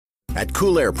At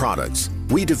Cool Air Products,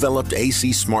 we developed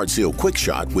AC Smart Seal Quick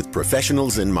Shot with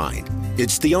professionals in mind.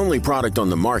 It's the only product on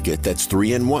the market that's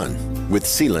 3-in-1, with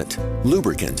sealant,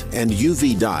 lubricant, and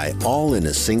UV dye all in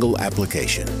a single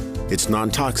application. It's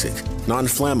non-toxic,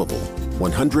 non-flammable,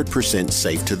 100%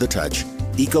 safe to the touch,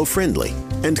 eco-friendly,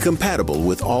 and compatible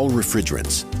with all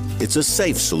refrigerants. It's a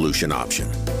safe solution option,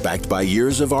 backed by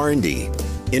years of R&D,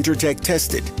 Intertech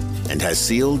tested, and has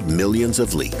sealed millions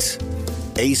of leaks.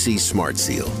 AC Smart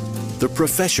Seal, the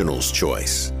professional's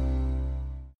choice.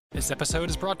 This episode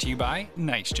is brought to you by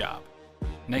Nice Job.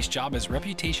 Nice Job is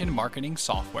reputation marketing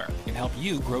software that can help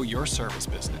you grow your service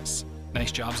business.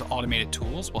 Nice Job's automated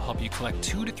tools will help you collect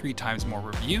 2 to 3 times more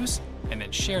reviews and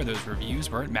then share those reviews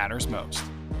where it matters most.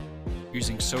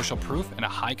 Using social proof and a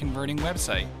high-converting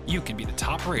website, you can be the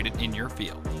top rated in your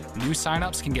field. New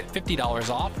signups can get $50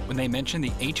 off when they mention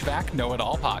the HVAC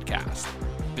Know-It-All podcast.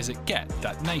 Visit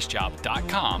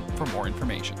get.nicejob.com for more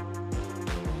information.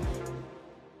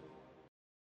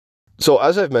 So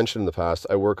as I've mentioned in the past,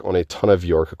 I work on a ton of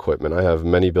York equipment. I have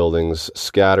many buildings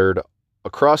scattered.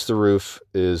 Across the roof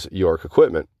is York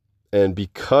equipment. And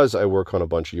because I work on a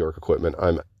bunch of York equipment,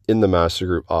 I'm in the master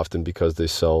group often because they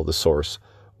sell the Source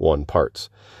One parts.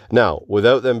 Now,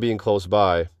 without them being close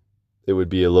by, it would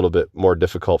be a little bit more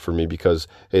difficult for me because,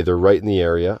 hey, they're right in the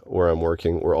area where I'm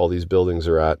working, where all these buildings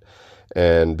are at.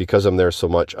 And because I'm there so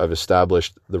much, I've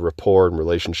established the rapport and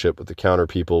relationship with the counter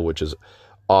people, which is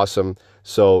awesome.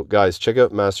 So guys, check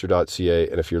out master.ca.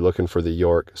 And if you're looking for the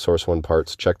York Source One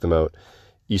parts, check them out.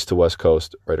 East to West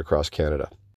Coast, right across Canada.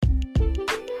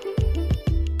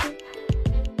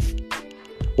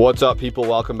 What's up, people?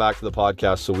 Welcome back to the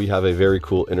podcast. So we have a very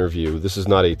cool interview. This is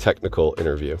not a technical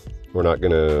interview. We're not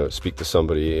going to speak to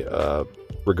somebody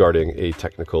regarding a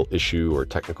technical issue or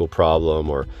technical problem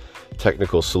or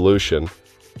technical solution.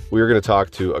 We are going to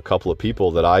talk to a couple of people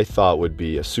that I thought would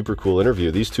be a super cool interview.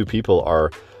 These two people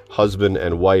are husband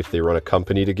and wife. They run a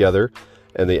company together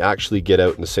and they actually get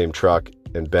out in the same truck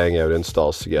and bang out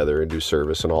installs together and do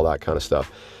service and all that kind of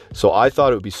stuff. So I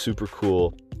thought it would be super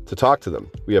cool to talk to them.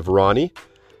 We have Ronnie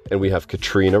and we have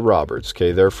Katrina Roberts.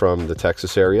 Okay, they're from the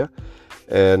Texas area.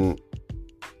 And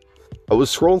I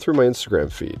was scrolling through my Instagram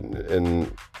feed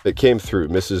and it came through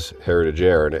Mrs. Heritage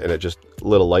Air and it just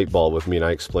lit a light bulb with me, and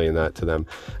I explained that to them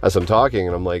as I'm talking,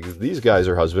 and I'm like, these guys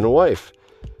are husband and wife.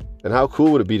 And how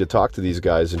cool would it be to talk to these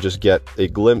guys and just get a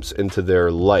glimpse into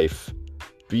their life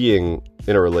being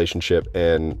in a relationship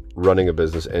and running a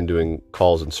business and doing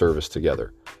calls and service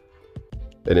together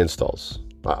and installs.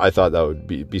 I thought that would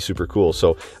be super cool.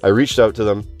 So I reached out to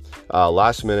them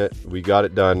last minute. We got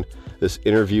it done. This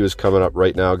interview is coming up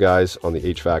right now, guys, on the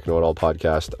HVAC Know-It-All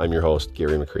podcast. I'm your host,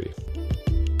 Gary McCready.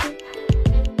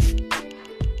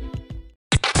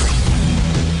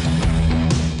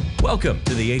 Welcome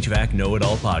to the HVAC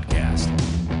Know-It-All podcast.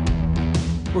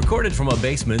 Recorded from a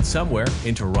basement somewhere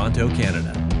in Toronto,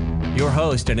 Canada. Your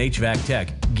host and HVAC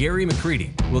tech, Gary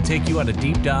McCready, will take you on a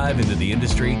deep dive into the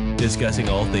industry, discussing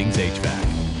all things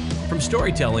HVAC. From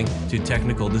storytelling to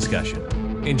technical discussion.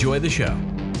 Enjoy the show.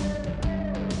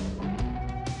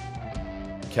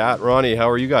 Kat, Ronnie, how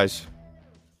are you guys?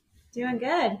 Doing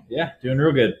good. Yeah, doing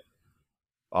real good.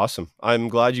 Awesome. I'm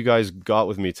glad you guys got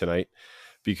with me tonight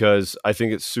because I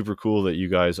think it's super cool that you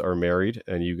guys are married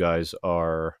and you guys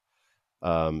are,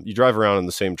 you drive around in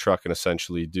the same truck and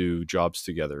essentially do jobs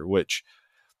together, which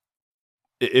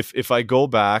if I go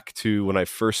back to when I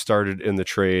first started in the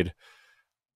trade,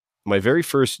 my very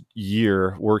first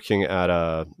year working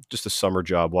at just a summer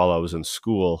job while I was in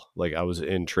school, like I was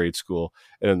in trade school,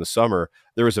 and in the summer,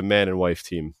 there was a man and wife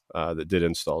team that did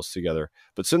installs together.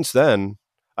 But since then,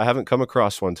 I haven't come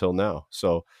across one till now.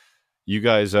 So you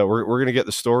guys, we're going to get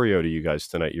the story out of you guys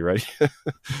tonight. You ready?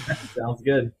 Sounds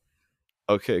good.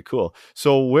 Okay, cool.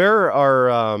 So where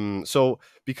are, so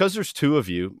because there's two of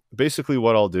you, basically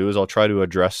what I'll do is I'll try to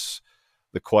address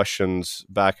the questions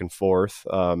back and forth,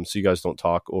 so you guys don't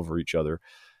talk over each other.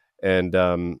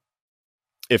 And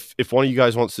if one of you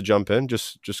guys wants to jump in,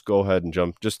 just go ahead and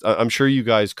jump. I'm sure you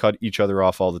guys cut each other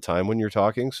off all the time when you're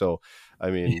talking. So I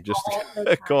mean, just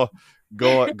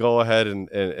go ahead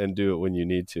and do it when you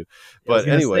need to. But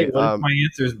anyway, say, what if my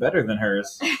answer is better than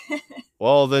hers?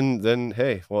 Well, then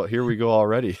hey, well, here we go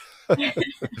already.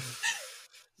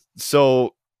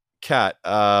 So, Kat,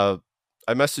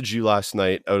 I messaged you last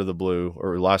night out of the blue,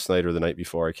 or last night or the night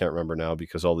before. I can't remember now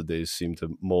because all the days seem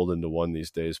to mold into one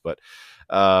these days. But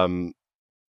I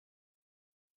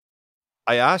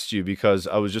asked you because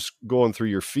I was just going through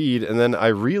your feed, and then I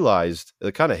realized,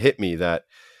 it kind of hit me that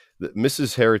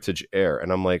Mrs. Heritage Air,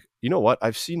 and I'm like, you know what?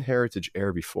 I've seen Heritage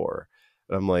Air before.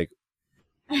 And I'm like,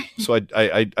 So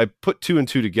I put two and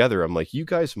two together. I'm like, you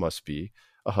guys must be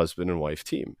a husband and wife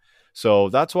team. So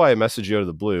that's why I messaged you out of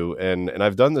the blue. And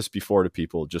I've done this before to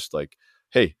people, just like,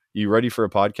 hey, you ready for a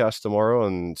podcast tomorrow?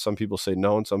 And some people say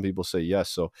no, and some people say yes.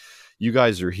 So you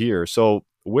guys are here. So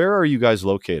where are you guys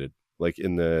located? Like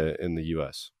in the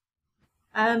US?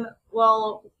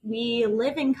 Well, we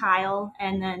live in Kyle,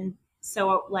 and then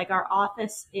so like our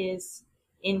office is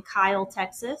in Kyle,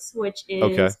 Texas, which is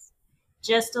Okay.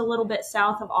 just a little bit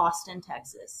south of Austin,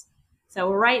 Texas. So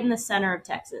we're right in the center of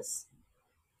Texas,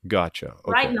 Gotcha.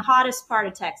 Okay. right in the hottest part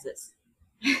of Texas.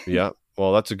 Yeah.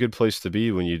 Well, that's a good place to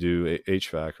be when you do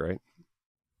HVAC, right?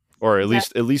 Or at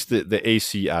least the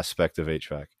AC aspect of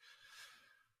HVAC.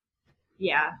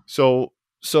 Yeah. So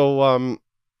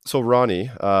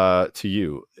Ronnie, to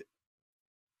you,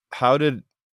 how did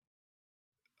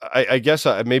I guess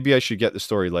maybe I should get the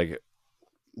story. Like,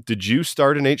 did you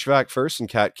start in HVAC first and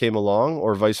Kat came along,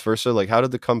 or vice versa? Like, how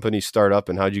did the company start up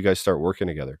and how did you guys start working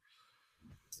together?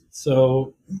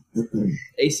 So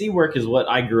AC work is what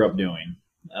I grew up doing.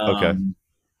 Okay.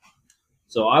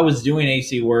 So I was doing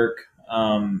AC work,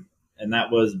 and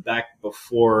that was back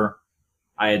before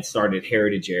I had started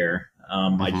Heritage Air.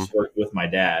 I just worked with my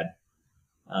dad.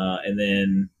 And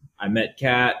then I met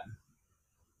Kat.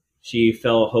 She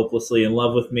fell hopelessly in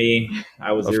love with me.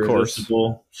 I was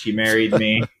irresistible. She married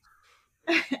me.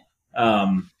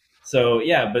 So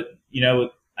yeah, but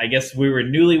I guess we were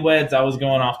newlyweds. I was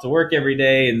going off to work every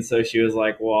day. And so she was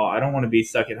like, well, I don't want to be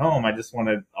stuck at home.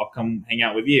 I'll come hang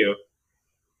out with you.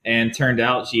 And turned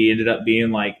out she ended up being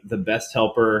like the best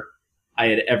helper I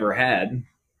had ever had.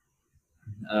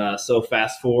 So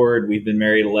fast forward, we've been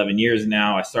married 11 years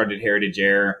now. I started Heritage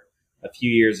Air a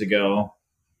few years ago.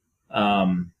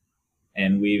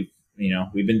 And we've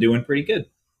been doing pretty good.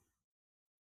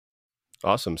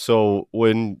 Awesome. So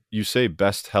when you say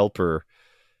best helper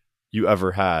you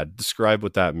ever had, describe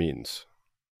what that means.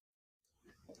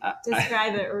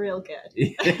 Describe it real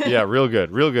good. Yeah, real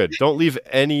good. Real good. Don't leave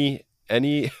any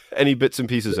bits and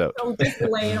pieces out. Don't just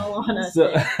lay it all on us.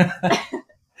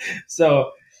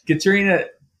 So Katrina,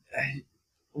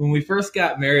 when we first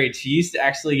got married, she used to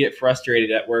actually get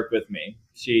frustrated at work with me.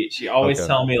 She always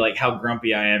tell me like how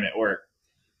grumpy I am at work.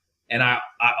 And I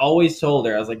always told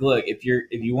her, I was like, look, if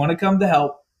you want to come to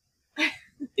help,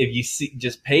 if you see,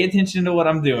 just pay attention to what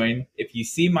I'm doing. If you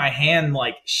see my hand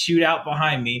like shoot out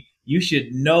behind me, you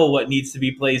should know what needs to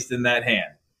be placed in that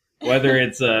hand. Whether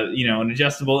it's an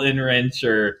adjustable end wrench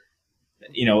or,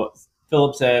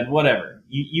 Phillips head, whatever.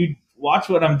 You watch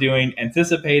what I'm doing,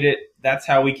 anticipate it. That's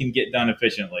how we can get done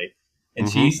efficiently. And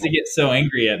she used to get so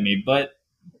angry at me, but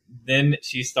then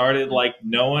she started like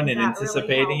knowing and that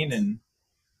anticipating really and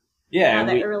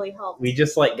that really helped. We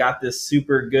just like got this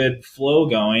super good flow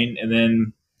going. And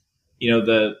then,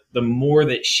 the more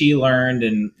that she learned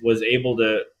and was able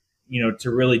to,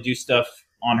 to really do stuff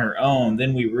on her own,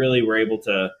 then we really were able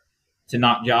to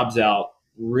knock jobs out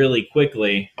really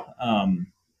quickly.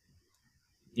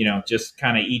 Just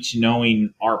kind of each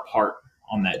knowing our part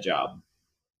on that job.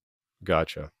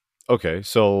 Gotcha. Okay.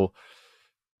 So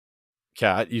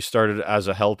Kat, you started as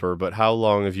a helper, but how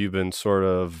long have you been sort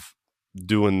of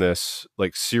doing this,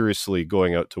 like seriously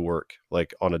going out to work,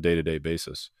 like on a day-to-day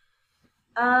basis?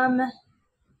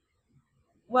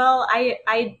 Well,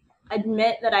 I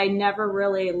admit that I never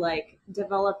really like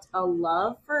developed a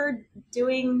love for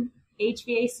doing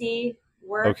HVAC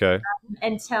work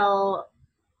until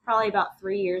probably about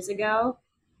 3 years ago.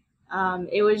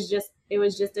 It was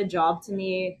just a job to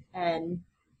me, and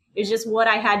it was just what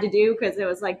I had to do because it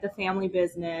was like the family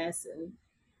business and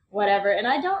whatever. And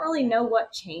I don't really know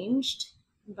what changed,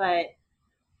 but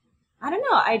I don't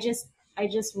know. I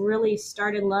just really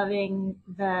started loving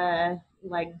the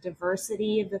like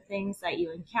diversity of the things that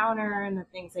you encounter and the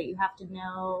things that you have to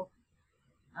know.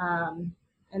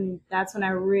 And that's when I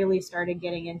really started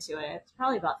getting into it. It's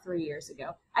probably about 3 years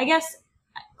ago. I guess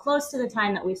close to the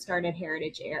time that we started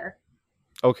Heritage Air.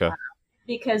 Okay.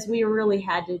 Because we really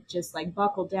had to just like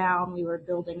buckle down. We were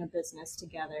building a business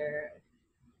together.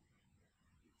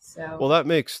 So well, that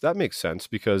makes sense,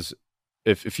 because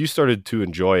if you started to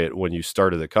enjoy it when you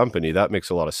started the company, that makes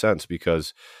a lot of sense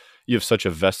because you have such a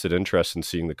vested interest in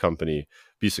seeing the company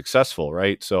be successful,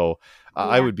 right? So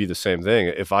I would be the same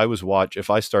thing. If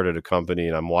I started a company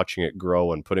and I'm watching it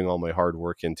grow and putting all my hard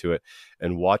work into it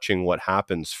and watching what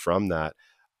happens from that,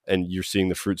 and you're seeing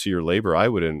the fruits of your labor, I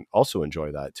would also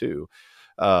enjoy that too.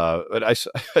 But I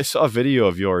saw a video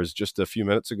of yours just a few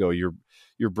minutes ago. You're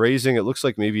brazing. It looks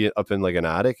like maybe up in like an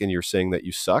attic, and you're saying that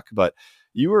you suck, but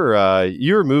you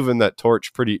were moving that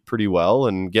torch pretty well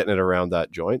and getting it around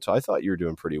that joint. So I thought you were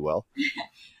doing pretty well.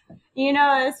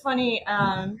 It's funny.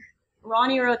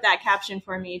 Ronnie wrote that caption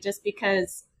for me just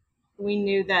because we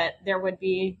knew that there would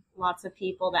be lots of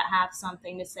people that have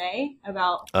something to say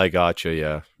about. I gotcha.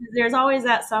 Yeah. There's always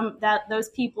those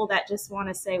people that just want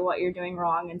to say what you're doing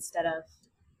wrong instead of,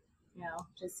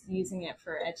 just using it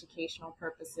for educational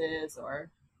purposes or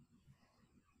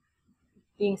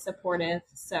being supportive.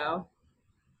 So.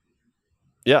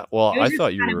 Yeah, well, I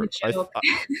thought you were.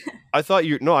 I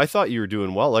thought you were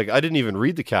doing well. Like, I didn't even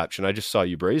read the caption. I just saw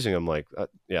you brazing. I'm like,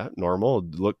 yeah, normal.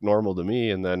 It looked normal to me.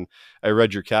 And then I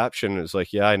read your caption, and it's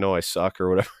like, yeah, I know I suck or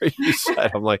whatever you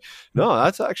said. I'm like, no,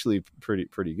 that's actually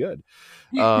pretty good.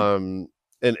 And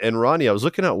Ronnie, I was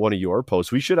looking at one of your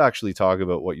posts. We should actually talk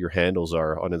about what your handles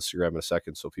are on Instagram in a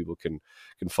second, so people can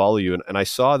follow you. And I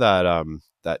saw that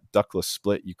that ductless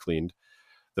split you cleaned.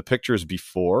 The pictures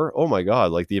before, oh my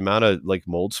God, like the amount of like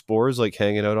mold spores like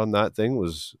hanging out on that thing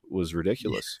was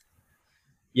ridiculous.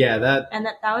 Yeah, that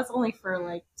was only for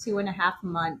like 2.5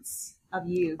 months of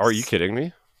use. Are you kidding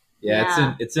me?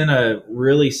 Yeah. It's in a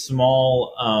really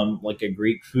small like a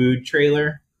Greek food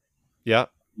trailer. Yeah.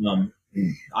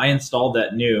 I installed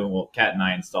that new. Well, Kat and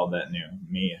I installed that new.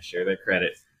 Me, I share that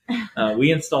credit.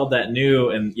 We installed that new,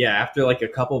 and yeah, after like a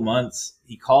couple months,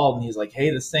 he called and he's like, "Hey,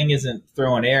 this thing isn't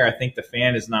throwing air. I think the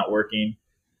fan is not working."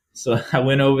 So I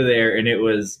went over there, and it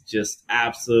was just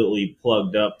absolutely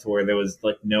plugged up to where there was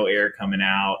like no air coming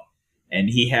out, and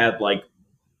he had like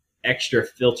extra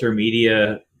filter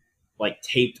media like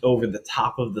taped over the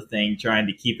top of the thing, trying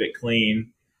to keep it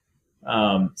clean.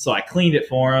 So I cleaned it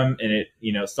for him, and it,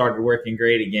 started working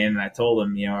great again. And I told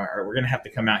him, we're going to have to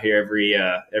come out here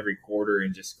every quarter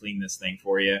and just clean this thing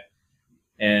for you.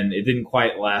 And it didn't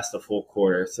quite last a full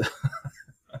quarter.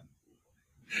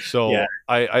 So yeah.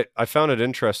 I found it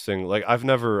interesting. Like I've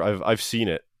seen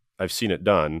it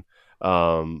done.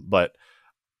 But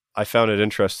I found it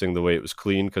interesting the way it was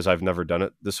cleaned, because I've never done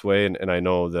it this way. And I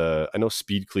know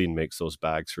Speed Clean makes those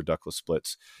bags for ductless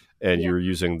splits, and you're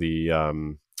using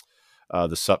the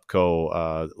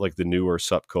Supco, like the newer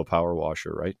Supco power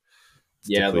washer, right?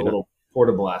 Yeah, the little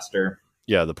Portablaster.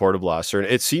 Yeah, the Portablaster. And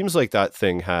it seems like that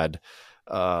thing had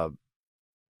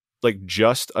like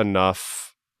just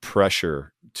enough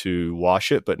pressure to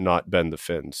wash it, but not bend the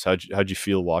fins. How'd you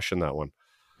feel washing that one?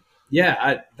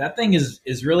 Yeah, that thing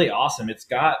is really awesome. It's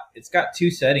got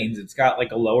two settings. It's got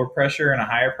like a lower pressure and a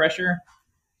higher pressure.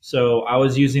 So I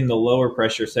was using the lower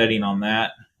pressure setting on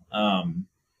that.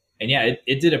 And yeah,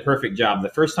 it did a perfect job. The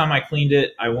first time I cleaned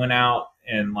it, I went out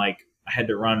and like I had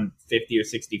to run 50 or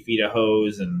 60 feet of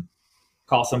hose and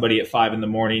call somebody at 5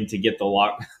 a.m. to get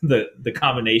the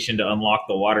combination to unlock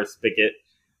the water spigot.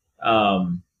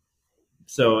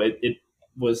 So it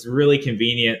was really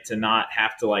convenient to not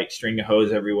have to like string a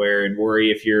hose everywhere and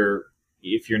worry if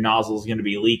your nozzle is going to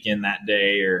be leaking that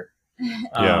day or,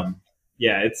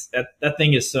 it's that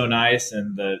thing is so nice.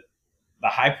 And the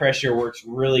high pressure works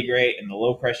really great, and the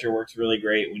low pressure works really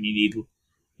great when you need,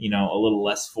 a little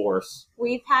less force.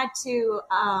 We've had to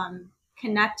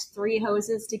connect 3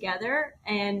 hoses together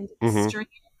and string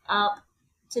it up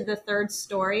to the 3rd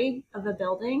story of a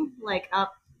building, like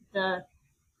up the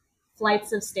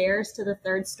flights of stairs to the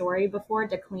 3rd story before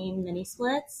to clean mini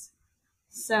splits.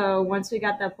 So once we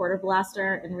got the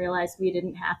Portablaster and realized we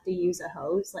didn't have to use a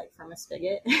hose like from a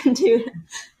spigot to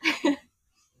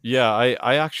Yeah,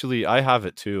 I have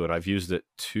it too, and I've used it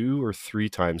 2 or 3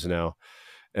 times now.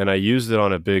 And I used it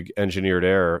on a big engineered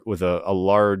air with a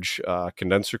large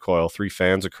condenser coil, 3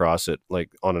 fans across it,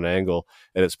 like on an angle,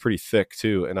 and it's pretty thick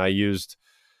too. And I used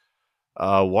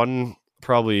one,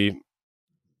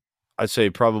 I'd say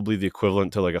probably the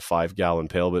equivalent to like a 5-gallon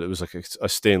pail, but it was like a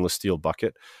stainless steel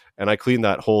bucket, and I cleaned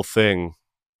that whole thing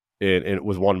in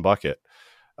with one bucket.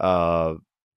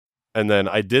 And then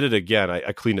I did it again.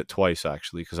 I cleaned it twice,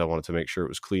 actually, because I wanted to make sure it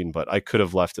was clean. But I could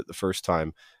have left it the first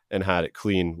time and had it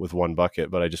clean with one bucket.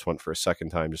 But I just went for a second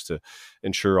time just to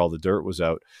ensure all the dirt was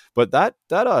out. But that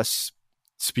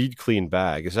Speed Clean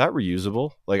bag, is that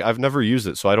reusable? Like, I've never used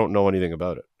it, so I don't know anything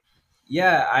about it.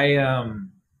 Yeah,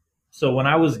 so when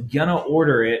I was gonna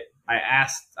order it, I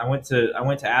went to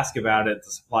ask about it at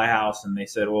the supply house, and they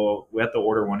said, well, we have to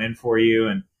order one in for you.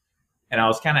 And I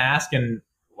was kind of asking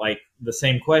like the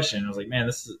same question. I was like, man,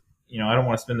 this is, I don't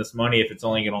want to spend this money if it's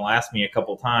only going to last me a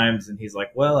couple times. And he's like,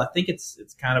 well, I think it's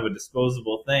kind of a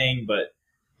disposable thing, but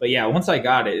yeah, once I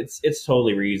got it, it's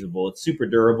totally reusable. It's super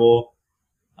durable.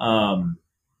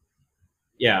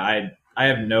 Yeah, I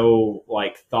have no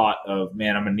like thought of,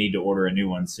 man, I'm going to need to order a new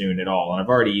one soon at all. And I've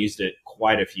already used it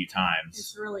quite a few times.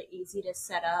 It's really easy to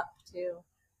set up too.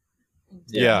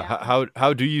 Yeah.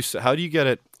 How do you get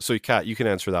it? So Kat, you can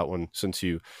answer that one since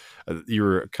you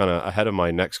were kind of ahead of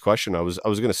my next question. I was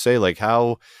going to say, like,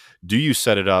 how do you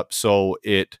set it up so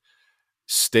it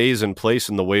stays in place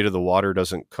and the weight of the water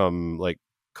doesn't come like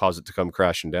cause it to come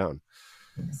crashing down?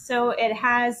 So it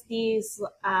has these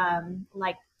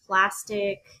like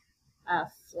plastic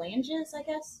flanges, I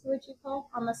guess, what you call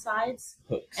on the sides,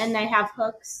 hooks. And they have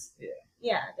hooks.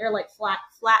 Yeah, they're like flat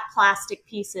plastic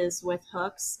pieces with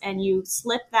hooks, and you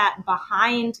slip that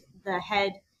behind the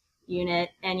head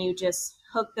unit, and you just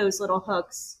hook those little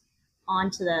hooks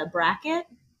onto the bracket,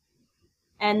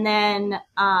 and then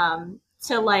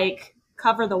to like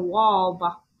cover the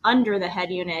wall under the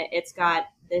head unit, it's got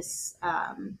this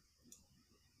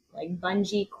like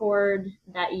bungee cord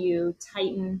that you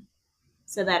tighten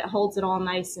so that it holds it all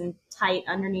nice and tight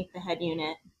underneath the head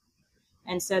unit.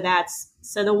 And so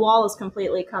the wall is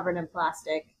completely covered in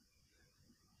plastic.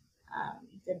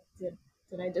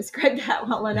 Did I describe that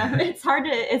well enough? It's hard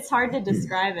to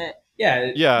describe it.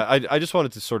 Yeah. I just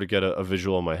wanted to sort of get a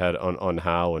visual in my head on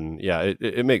how, and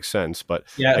it makes sense. But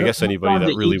yeah, I guess anybody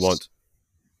that really wants.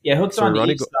 Yeah, hooks onto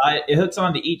each side. It hooks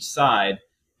onto each side,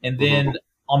 and then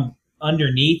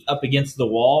underneath, up against the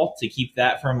wall, to keep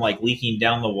that from like leaking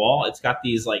down the wall, it's got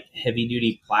these like heavy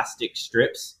duty plastic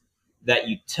strips that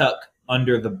you tuck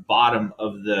under the bottom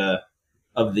of the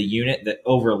unit that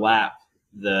overlap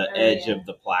the edge of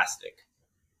the plastic.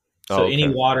 So any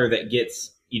water that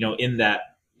gets in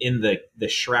the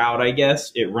shroud, I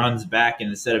guess, it runs back,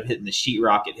 and instead of hitting the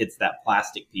sheetrock, it hits that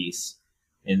plastic piece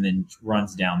and then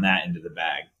runs down that into the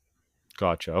bag.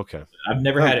 Gotcha. Okay. I've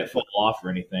never had it fall off or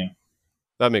anything.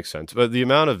 That makes sense. But the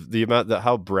amount that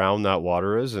how brown that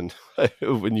water is, and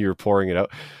when you're pouring it out,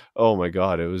 oh my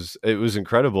God, it was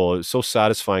incredible. It was so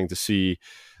satisfying to see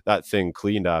that thing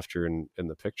cleaned after in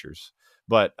the pictures.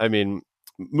 But I mean,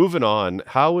 moving on,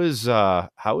 how is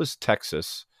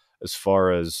Texas as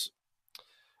far as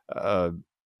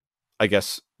I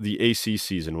guess the AC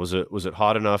season? Was it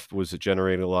hot enough? Was it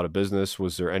generating a lot of business?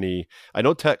 Was there any? I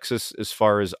know Texas, as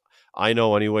far as I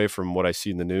know anyway, from what I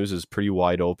see in the news, is pretty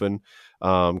wide open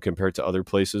compared to other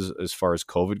places as far as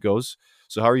COVID goes.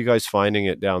 So how are you guys finding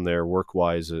it down there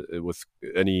work-wise with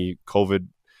any COVID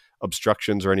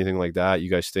obstructions or anything like that? You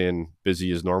guys staying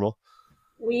busy as normal?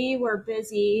 We were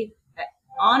busy.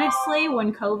 Honestly,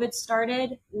 when COVID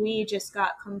started, we just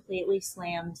got completely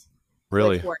slammed.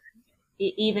 Really? With work,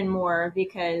 even more,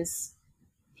 because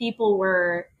people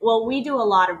were, we do a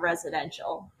lot of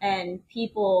residential, and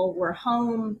people were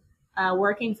home,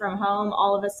 working from home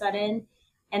all of a sudden,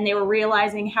 and they were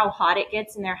realizing how hot it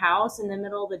gets in their house in the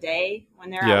middle of the day when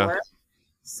they're at work.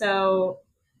 So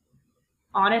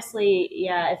honestly,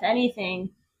 if anything,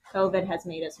 COVID has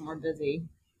made us more busy.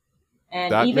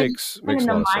 And that makes a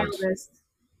lot of sense.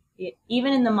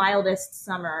 Even in the mildest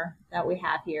summer that we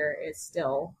have here, is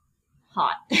still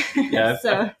hot. Yeah,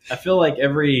 so I feel like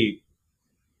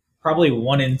probably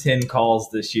 1 in 10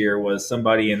 calls this year was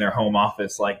somebody in their home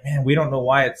office like, man, we don't know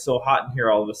why it's so hot in here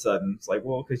all of a sudden. It's like,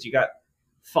 well, because you got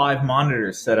 5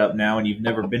 monitors set up now and you've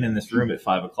never been in this room at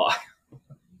 5 o'clock.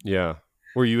 Yeah.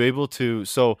 Were you able to?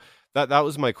 So that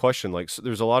was my question. Like, so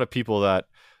there's a lot of people that,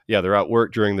 they're at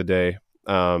work during the day,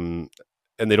 and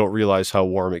they don't realize how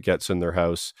warm it gets in their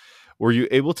house. Were you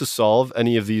able to solve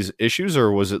any of these issues,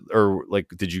 or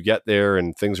did you get there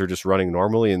and things are just running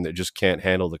normally and they just can't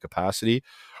handle the capacity?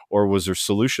 Or was there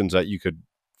solutions that you could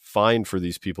find for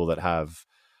these people that have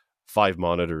 5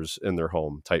 monitors in their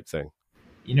home type thing?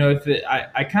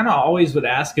 I kind of always would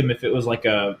ask them if it was like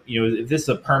if this is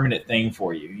a permanent thing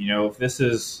for you,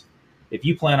 if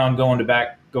you plan on going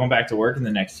back to work in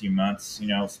the next few months,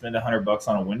 spend $100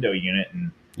 on a window unit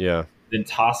and then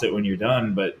toss it when you're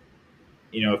done. But,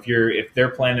 if they're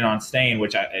planning on staying,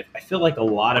 which I feel like a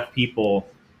lot of people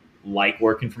like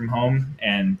working from home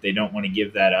and they don't want to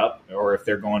give that up, or if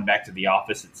they're going back to the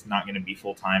office, it's not going to be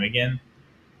full time again.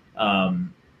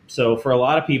 So for a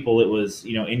lot of people, it was,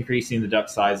 increasing the duct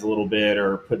size a little bit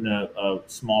or putting a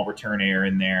small return air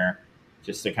in there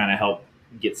just to kind of help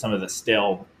get some of the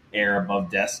stale air above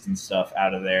desks and stuff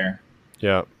out of there.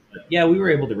 Yeah. But we were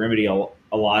able to remedy a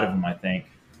lot of them, I think.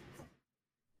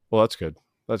 Well, that's good.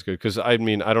 That's good. Because I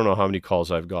mean, I don't know how many calls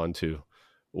I've gone to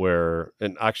where,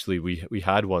 and actually we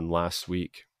had one last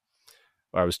week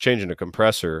where I was changing a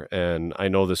compressor, and I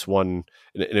know this one,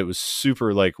 and it was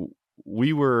super, like,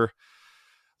 we were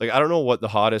like, I don't know what the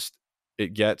hottest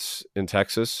it gets in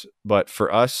Texas, but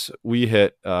for us, we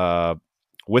hit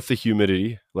with the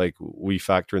humidity, like we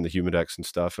factor in the Humidex and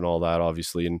stuff and all that,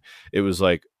 obviously. And it was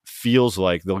like, feels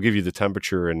like, they'll give you the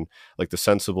temperature and like the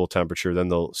sensible temperature. Then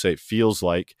they'll say feels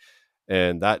like,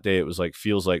 and that day it was like,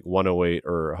 feels like 108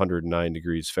 or 109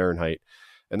 degrees Fahrenheit.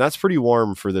 And that's pretty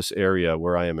warm for this area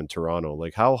where I am in Toronto.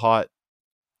 Like, how hot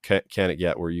can it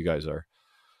get where you guys are?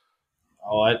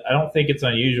 Oh, I don't think it's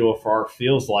unusual for our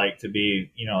feels like to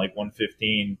be, like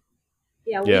 115.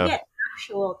 Yeah, we get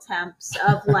actual temps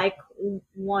of like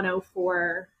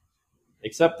 104.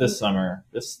 Except this summer.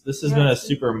 This has been a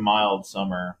super mild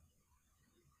summer.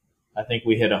 I think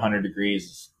we hit 100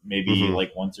 degrees maybe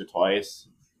like once or twice.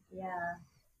 Yeah.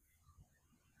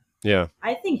 Yeah.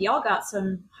 I think y'all got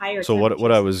some higher. So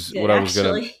what I was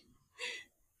gonna.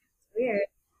 Weird.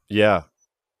 Yeah.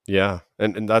 Yeah.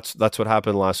 And that's what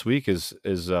happened last week is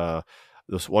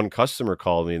this one customer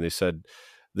called me and they said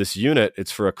this unit,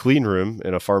 it's for a clean room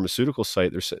in a pharmaceutical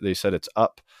site. They said it's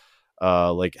up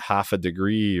like half a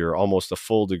degree or almost a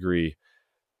full degree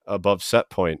above set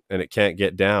point and it can't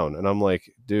get down. And I'm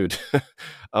like, dude,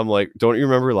 I'm like, don't you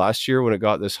remember last year when it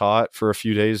got this hot for a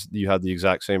few days, you had the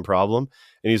exact same problem?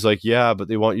 And he's like, yeah, but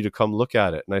they want you to come look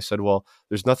at it. And I said, well,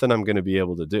 there's nothing I'm going to be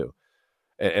able to do.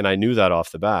 And I knew that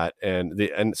off the bat.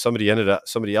 And somebody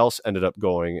else ended up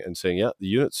going and saying, yeah, the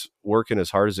unit's working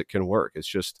as hard as it can work. It's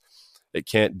just, it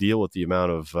can't deal with the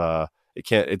amount of,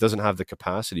 it doesn't have the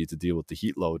capacity to deal with the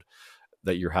heat load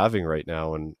that you're having right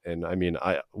now. And I mean,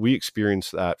 we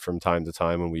experience that from time to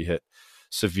time when we hit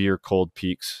severe cold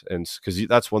peaks. And because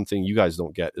that's one thing you guys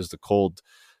don't get is the cold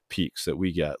peaks that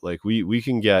we get. Like we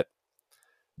can get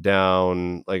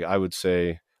down, like I would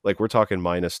say, like we're talking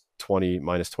minus 20,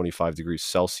 minus 25 degrees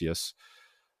Celsius.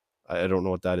 I don't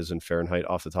know what that is in Fahrenheit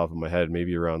off the top of my head,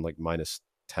 maybe around like minus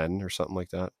 10 or something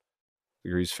like that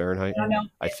degrees Fahrenheit.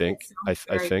 I think.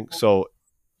 Cool. So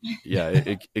yeah,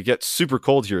 it gets super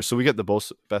cold here. So we get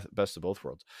the best of both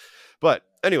worlds. But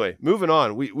anyway, moving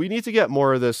on, we need to get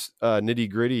more of this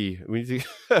nitty gritty. We need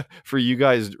to, for you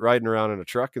guys riding around in a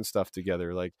truck and stuff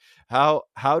together. Like how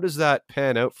does that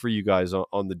pan out for you guys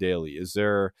on the daily? Is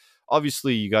there,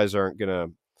 obviously you guys aren't going to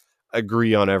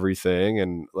agree on everything.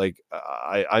 And like,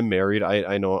 I'm married.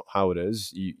 I know how it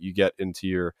is. You get into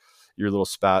your little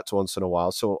spats once in a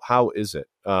while. So how is it?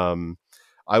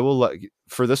 I will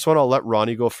for this one, I'll let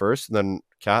Ronnie go first, and then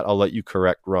Kat, I'll let you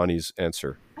correct Ronnie's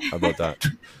answer. How about that?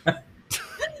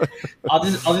 I'll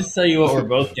just tell you what we're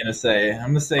both gonna say. I'm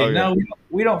gonna say no,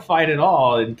 we don't fight at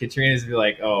all, and Katrina's be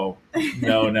like, oh,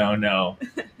 no.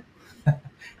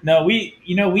 No,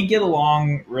 we get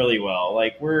along really well.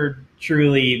 Like we're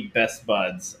truly best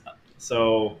buds.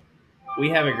 So we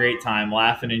have a great time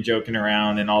laughing and joking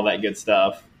around and all that good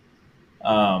stuff.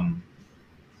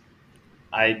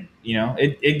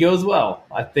 It goes well.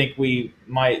 I think we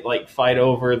might like fight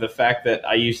over the fact that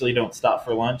I usually don't stop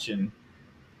for lunch and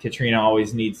Katrina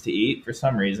always needs to eat for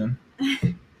some reason.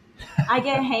 I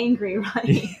get hangry,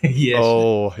 right? Yes.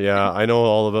 Oh yeah, I know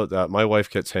all about that. My wife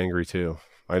gets hangry too.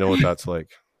 I know what that's like.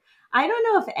 I don't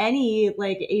know if any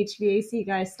like HVAC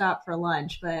guys stop for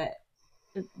lunch, but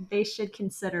they should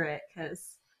consider it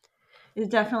because it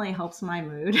definitely helps my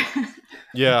mood.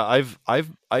 Yeah,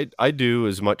 I do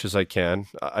as much as I can.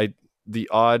 The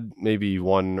odd maybe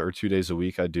 1 or 2 days a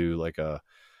week I do like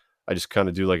I just kind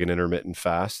of do like an intermittent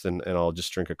fast and I'll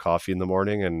just drink a coffee in the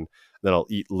morning and then I'll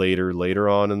eat later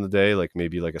on in the day, like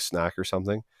maybe like a snack or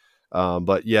something.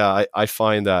 But yeah, I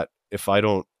find that if I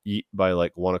don't eat by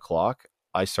like 1 o'clock,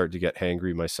 I start to get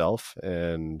hangry myself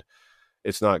and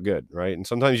it's not good. Right. And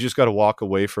sometimes you just got to walk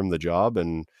away from the job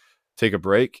and take a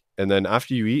break. And then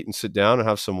after you eat and sit down and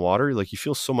have some water, like you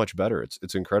feel so much better.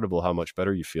 It's incredible how much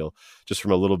better you feel just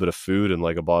from a little bit of food and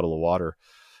like a bottle of water.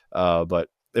 But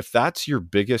if that's your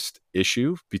biggest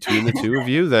issue between the two of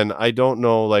you, then I don't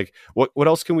know, like what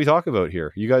else can we talk about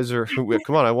here? You guys are,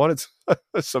 come on. I wanted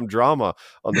some drama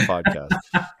on the podcast.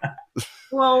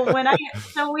 Well,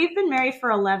 so we've been married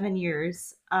for 11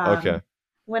 years. Okay.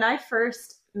 When I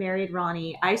first married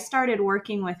Ronnie, I started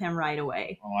working with him right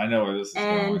away. Oh, I know where this is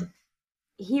going.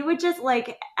 He would just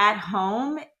like at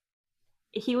home,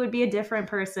 he would be a different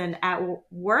person. At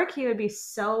work, he would be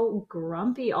so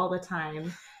grumpy all the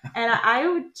time. And I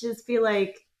would just be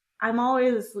like, I'm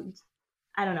always,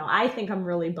 I don't know, I think I'm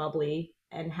really bubbly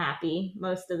and happy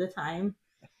most of the time,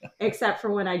 except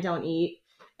for when I don't eat.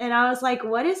 And I was like,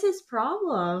 what is his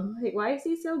problem? Like, why is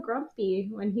he so grumpy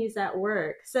when he's at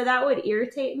work? So that would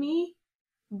irritate me.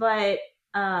 But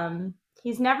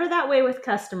he's never that way with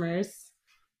customers.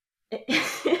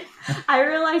 I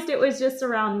realized it was just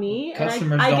around me.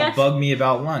 Customers don't bug me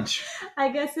about lunch. I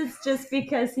guess it's just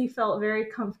because he felt very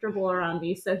comfortable around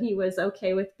me. So he was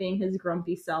okay with being his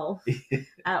grumpy self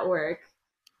at work.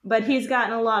 But he's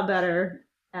gotten a lot better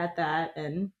at that.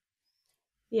 And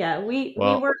yeah, we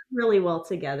work really well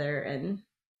together, and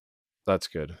that's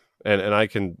good. And I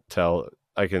can tell,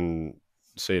 I can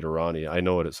say to Ronnie, I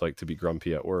know what it's like to be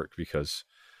grumpy at work because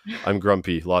I'm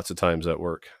grumpy lots of times at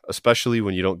work, especially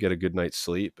when you don't get a good night's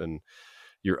sleep and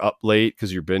you're up late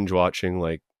because you're binge watching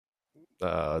like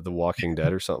The Walking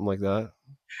Dead or something like that.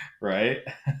 Right.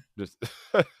 Just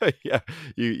yeah,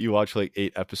 you watch like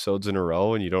 8 episodes in a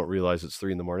row and you don't realize it's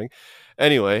 3 a.m.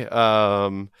 Anyway,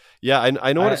 yeah,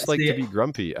 I know what it's like to be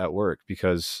grumpy at work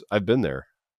because I've been there.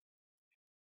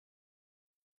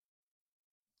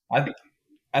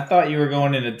 I thought you were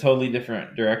going in a totally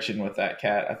different direction with that,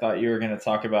 Kat. I thought you were going to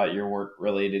talk about your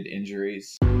work-related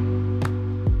injuries.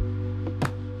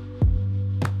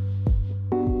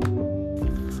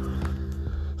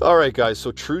 All right, guys.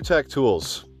 So TruTech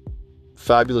Tools,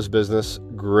 fabulous business,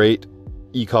 great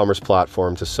e-commerce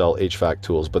platform to sell HVAC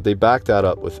tools, but they back that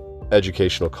up with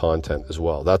educational content as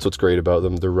well. That's what's great about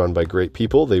them. They're run by great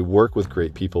people. They work with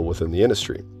great people within the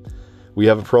industry. We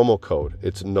have a promo code.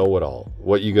 It's know-it-all.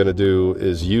 What you're going to do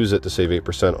is use it to save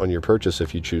 8% on your purchase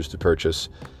if you choose to purchase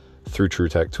through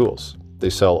TruTech Tools. They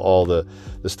sell all the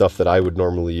stuff that I would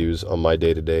normally use on my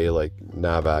day-to-day, like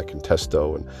Navac and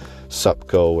Testo and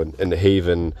Supco and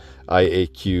Haven,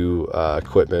 IAQ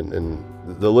equipment, and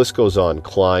the list goes on.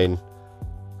 Klein,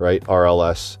 right?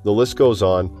 RLS. The list goes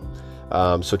on.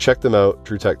 So check them out,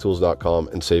 TruTechTools.com,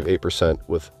 and save 8%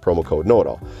 with promo code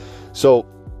know-it-all. So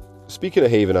speaking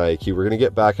of Haven IAQ, we're going to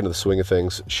get back into the swing of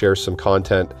things, share some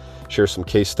content, share some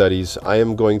case studies. I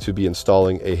am going to be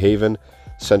installing a Haven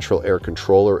central air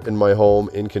controller in my home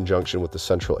in conjunction with the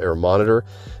central air monitor.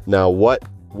 Now, what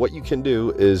you can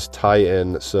do is tie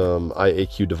in some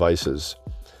IAQ devices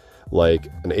like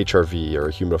an HRV or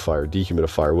a humidifier,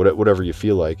 dehumidifier, whatever you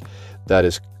feel like.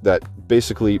 That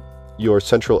basically your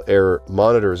central air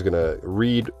monitor is going to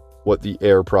read what the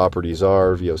air properties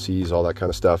are, VOCs, all that kind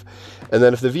of stuff. And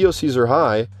then if the VOCs are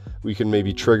high, we can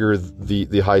maybe trigger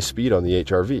the high speed on the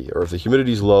HRV. Or if the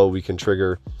humidity is low, we can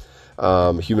trigger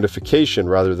humidification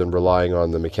rather than relying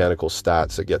on the mechanical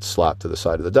stats that get slapped to the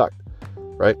side of the duct,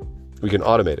 right? We can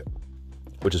automate it,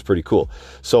 which is pretty cool.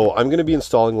 So I'm going to be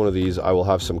installing one of these. I will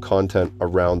have some content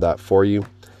around that for you.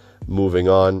 Moving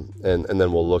on, and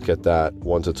then we'll look at that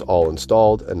once it's all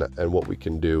installed and what we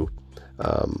can do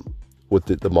with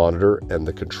the monitor and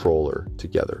the controller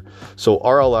together. So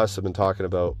RLS I've been talking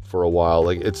about for a while.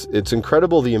 Like it's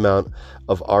incredible the amount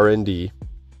of R&D.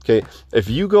 Okay, if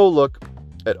you go look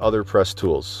at other press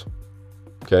tools,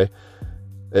 okay,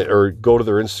 or go to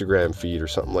their Instagram feed or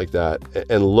something like that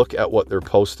and look at what they're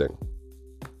posting,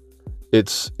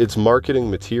 it's marketing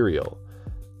material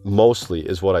mostly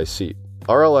is what I see.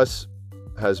 RLS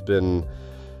has been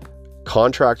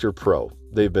contractor pro,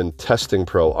 they've been testing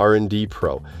pro, R&D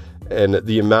pro, and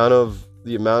the amount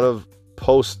of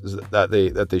posts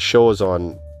that they show us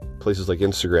on places like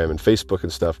Instagram and Facebook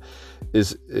and stuff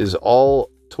is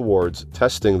all towards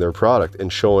testing their product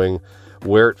and showing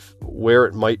where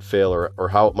it might fail or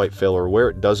how it might fail or where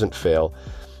it doesn't fail.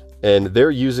 And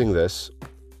they're using this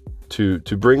to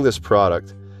bring this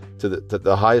product to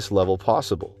the highest level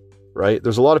possible, right?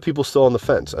 There's a lot of people still on the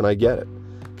fence, and I get it.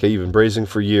 Okay, you've been brazing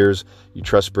for years, you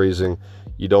trust brazing,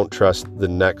 you don't trust the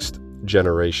next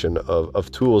generation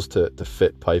of tools to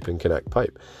fit pipe and connect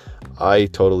pipe. I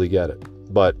totally get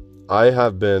it. But I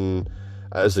have been,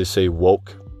 as they say,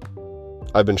 woke.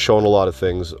 I've been shown a lot of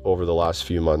things over the last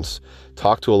few months,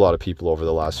 talked to a lot of people over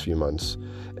the last few months,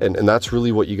 and that's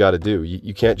really what you got to do.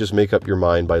 You can't just make up your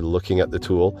mind by looking at the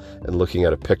tool and looking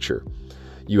at a picture.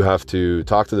 You have to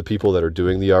talk to the people that are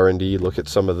doing the R&D, look at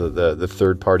some of the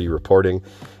third-party reporting,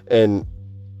 and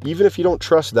even if you don't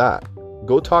trust that,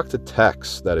 go talk to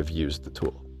techs that have used the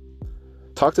tool.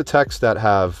 Talk to techs that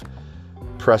have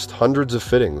pressed hundreds of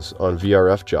fittings on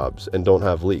VRF jobs and don't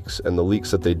have leaks, and the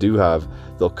leaks that they do have,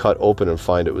 they'll cut open and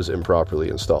find it was improperly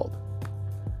installed,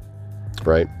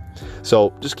 right?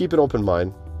 So just keep an open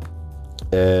mind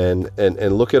and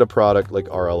look at a product like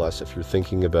RLS if you're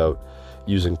thinking about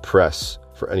using press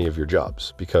for any of your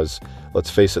jobs, because let's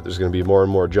face it, there's going to be more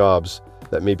and more jobs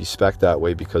that may be spec'd that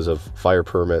way because of fire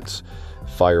permits,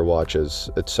 fire watches,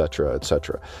 etc.,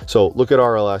 etc. So look at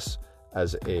RLS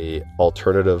as a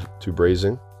alternative to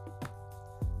brazing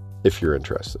if you're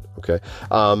interested. Okay.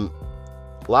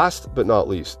 Last but not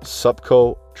least,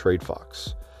 Supco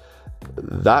TradeFox.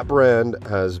 That brand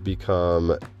has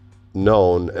become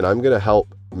known, and I'm going to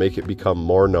help make it become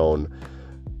more known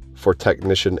for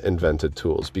technician invented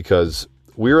tools, because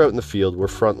we're out in the field, we're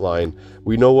frontline,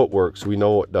 we know what works, we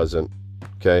know what doesn't.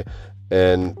 Okay.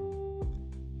 And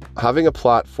having a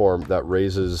platform that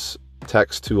raises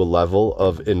techs to a level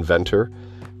of inventor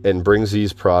and brings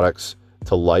these products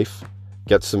to life,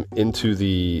 gets them into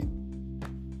the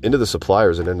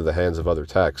suppliers and into the hands of other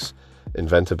techs,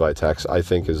 invented by techs, I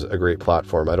think is a great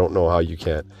platform. I don't know how you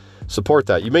can't support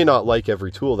that. You may not like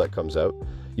every tool that comes out.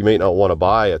 You may not want to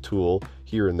buy a tool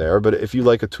here and there, but if you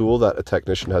like a tool that a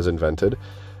technician has invented,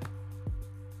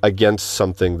 against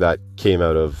something that came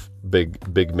out of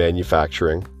big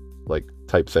manufacturing, like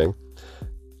type thing,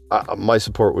 my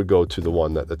support would go to the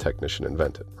one that the technician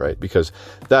invented, right? Because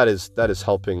that is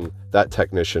helping that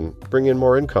technician bring in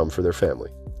more income for their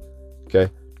family. Okay,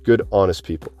 good, honest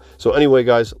people. So anyway,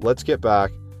 guys, let's get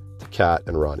back to Kat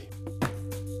and Ronnie.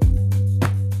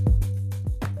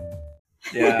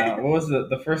 Yeah, what was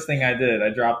the first thing I did?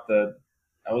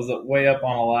 I was way up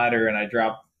on a ladder and I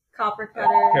dropped a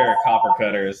pair of copper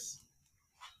cutters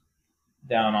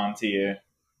down onto you.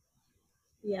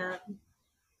 Yeah.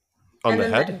 On the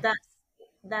head?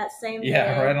 That same day.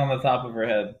 Yeah, right on the top of her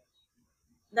head.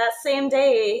 That same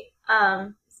day,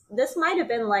 this might have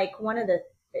been like one of the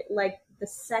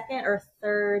second or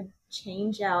third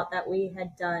change out that we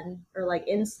had done, or like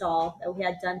install that we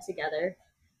had done together.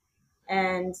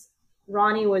 And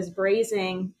Ronnie was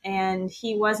brazing and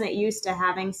he wasn't used to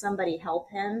having somebody help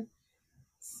him.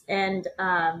 And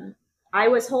I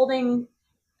was holding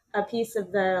a piece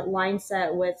of the line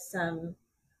set with some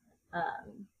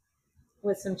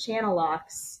channel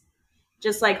locks,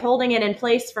 just like holding it in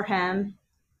place for him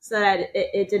so that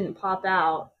it didn't pop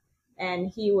out.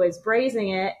 And he was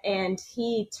brazing it, and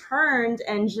he turned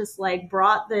and just like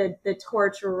brought the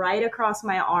torch right across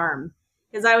my arm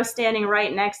because I was standing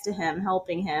right next to him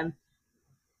helping him.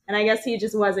 And I guess he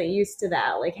just wasn't used to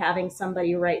that, like having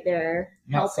somebody right there.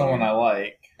 Not someone him. I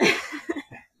like.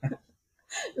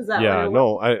 Is that yeah,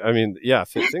 no, I mean, yeah,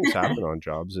 things happen on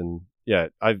jobs, and yeah,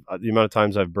 the amount of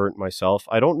times I've burnt myself,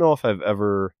 I don't know if I've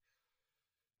ever.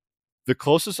 The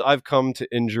closest I've come to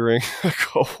injuring a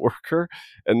coworker,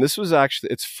 and this was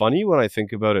actually, it's funny when I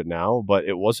think about it now, but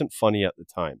it wasn't funny at the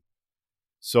time.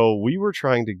 So we were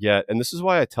trying to get, and this is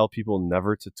why I tell people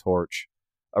never to torch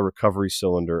a recovery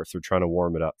cylinder if they're trying to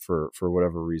warm it up for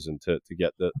whatever reason to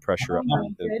get the pressure up. My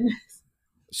goodness.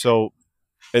 So,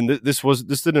 and this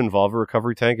didn't involve a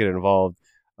recovery tank. It involved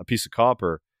a piece of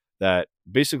copper that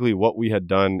basically what we had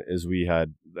done is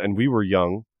and we were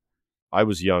young. I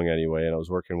was young anyway, and I was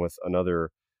working with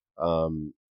another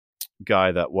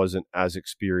guy that wasn't as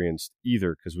experienced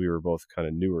either because we were both kind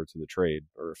of newer to the trade,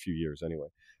 or a few years anyway.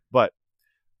 But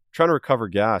trying to recover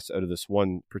gas out of this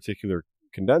one particular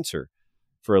condenser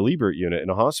for a Liebert unit in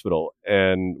a hospital,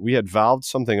 and we had valved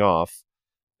something off,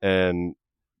 and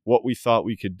what we thought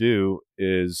we could do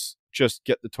is just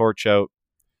get the torch out,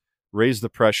 raise the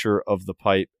pressure of the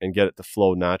pipe, and get it to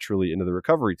flow naturally into the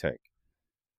recovery tank.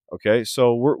 Okay,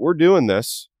 so we're doing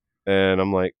this, and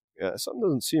I'm like, yeah, something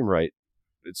doesn't seem right.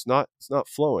 It's not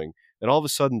flowing, and all of a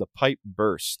sudden the pipe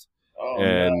burst,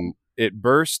 It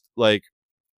burst like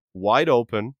wide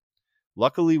open.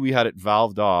 Luckily, we had it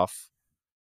valved off,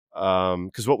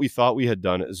 because what we thought we had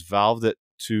done is valved it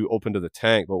to open to the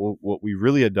tank, but what we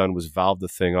really had done was valve the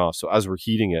thing off. So as we're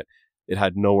heating it, it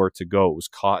had nowhere to go. It was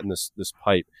caught in this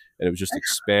pipe, and it was just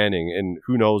expanding, and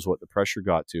who knows what the pressure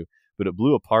got to. But it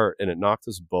blew apart and it knocked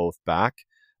us both back.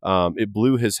 It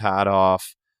blew his hat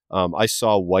off. I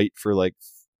saw white for like,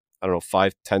 I don't know,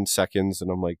 5-10 seconds.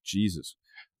 And I'm like, Jesus,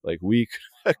 like we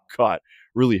got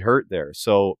really hurt there.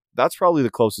 So that's probably the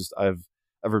closest I've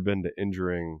ever been to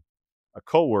injuring a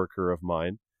coworker of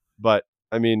mine. But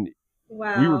I mean,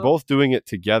 wow. We were both doing it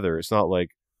together. It's not like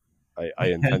I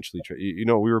intentionally, we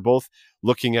were both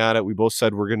looking at it. We both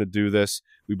said, we're going to do this.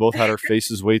 We both had our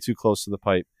faces way too close to the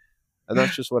pipe. And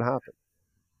that's just what happened.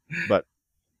 But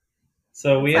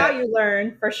so that's how you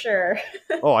learn, for sure.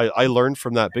 I learned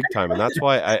from that big time. And that's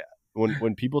why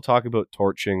when people talk about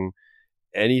torching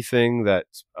anything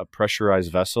that's a pressurized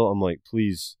vessel, I'm like,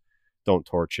 please don't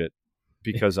torch it.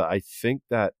 Because I think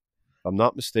that, if I'm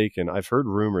not mistaken, I've heard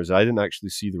rumors. I didn't actually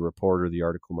see the report or the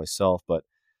article myself, but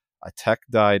a tech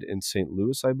died in St.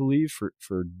 Louis, I believe,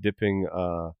 for dipping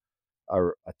a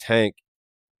tank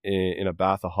in a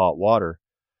bath of hot water.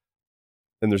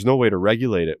 And there's no way to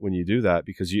regulate it when you do that,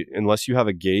 because unless you have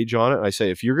a gauge on it. I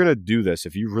say, if you're going to do this,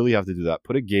 if you really have to do that,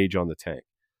 put a gauge on the tank,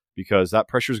 because that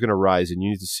pressure is going to rise and you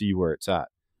need to see where it's at.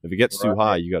 If it gets too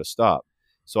high, you got to stop.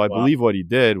 So I believe what he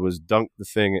did was dunk the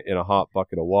thing in a hot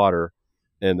bucket of water,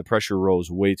 and the pressure rose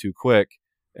way too quick.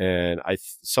 And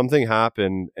something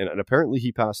happened, and apparently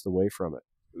he passed away from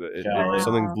it.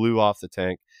 Something blew off the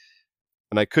tank.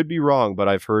 And I could be wrong, but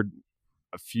I've heard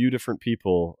a few different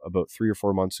people about 3 or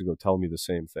 4 months ago tell me the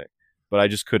same thing. But I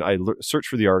just I searched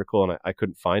for the article and I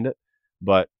couldn't find it.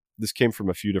 But this came from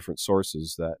a few different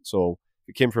sources. So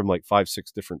it came from like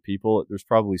 5-6 different people. There's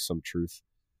probably some truth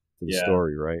to the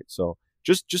story, right? So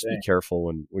just be careful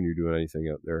when you're doing anything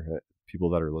out there. People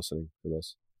that are listening to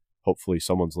this, hopefully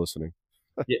someone's listening.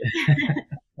 Yeah.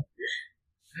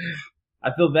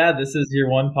 I feel bad. This is your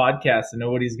one podcast and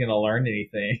nobody's going to learn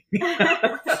anything.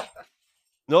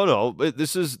 No,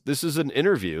 this is an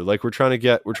interview. Like we're trying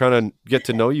to get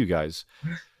to know you guys.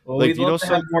 Well, like, we'd love to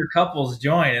have more couples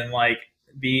join and like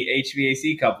be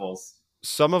HVAC couples.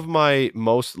 Some of my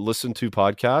most listened to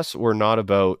podcasts were not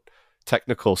about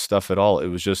technical stuff at all. It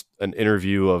was just an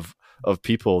interview of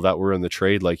people that were in the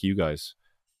trade like you guys.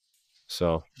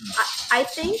 So I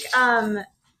think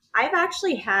I've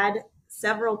actually had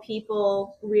several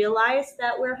people realize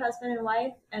that we're husband and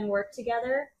wife and work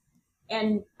together.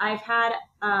 And I've had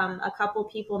a couple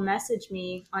people message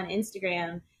me on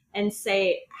Instagram and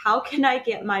say, how can I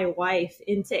get my wife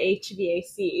into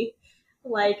HVAC?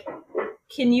 Like,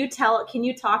 can you talk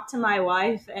to my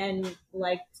wife and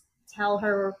like tell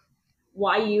her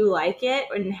why you like it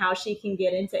and how she can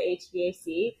get into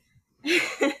HVAC?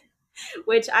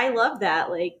 Which I love that.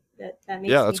 Like that makes me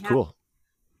that's happy. Cool.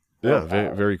 Yeah,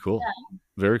 very, very cool. Yeah.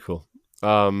 Very cool.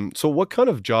 So what kind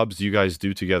of jobs do you guys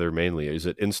do together mainly? Is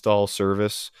it install,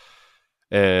 service?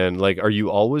 And like, are you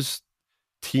always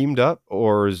teamed up,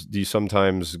 or do you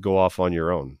sometimes go off on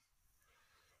your own?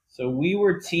 So we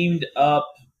were teamed up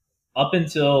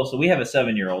until, so we have a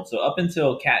 7-year-old. So up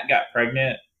until Kat got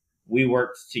pregnant, we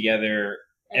worked together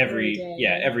every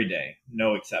day,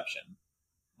 no exception.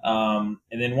 And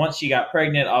then once she got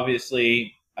pregnant,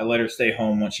 obviously I let her stay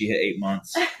home once she hit 8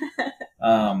 months.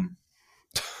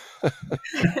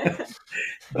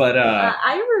 But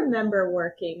I remember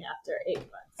working after 8 months.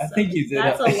 I think you did.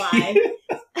 That's a lie.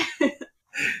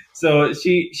 So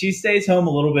she stays home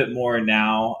a little bit more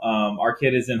now. Our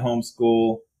kid is in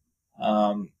homeschool.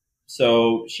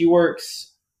 So she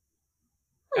works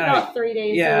about 3 days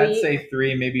a week. Yeah, I'd say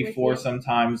 3, maybe 4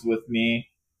 sometimes with me.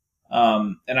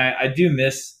 And I do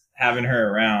miss having her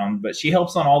around, but she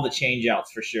helps on all the change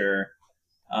outs for sure.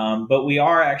 But we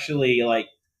are actually, like,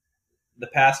 the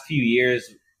past few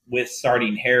years with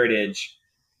starting Heritage,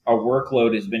 our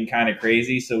workload has been kind of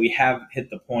crazy. So we have hit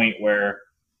the point where,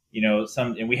 you know,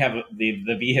 and we have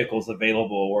the vehicles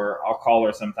available where I'll call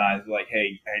her sometimes like,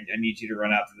 hey, I need you to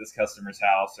run out to this customer's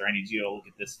house, or I need you to look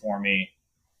at this for me.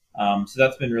 So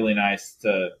that's been really nice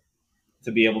to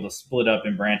be able to split up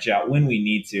and branch out when we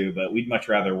need to, but we'd much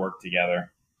rather work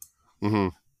together. Mm-hmm.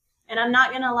 And I'm not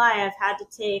going to lie, I've had to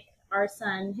take our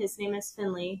son, his name is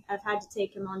Finley, I've had to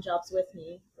take him on jobs with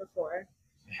me before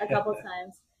a couple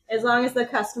times, as long as the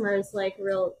customer is like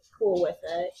real cool with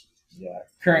it. Yeah,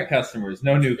 current customers,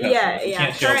 no new customers. Yeah, you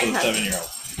can't show up with a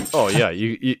 7-year-old. Oh yeah,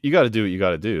 you got to do what you got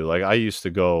to do. Like I used to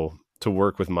go to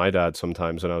work with my dad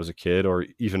sometimes when I was a kid, or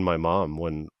even my mom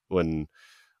when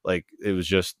like it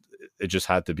just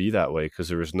had to be that way because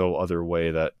there was no other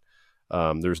way that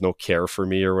there was no care for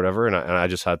me or whatever, and I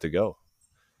just had to go.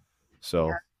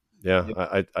 So yeah,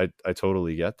 I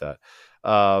totally get that.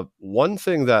 One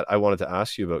thing that I wanted to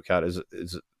ask you about, Kat, is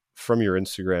from your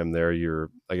Instagram there,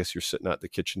 I guess you're sitting at the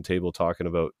kitchen table talking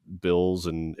about bills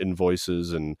and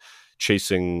invoices and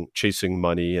chasing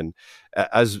money. And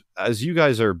as you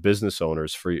guys are business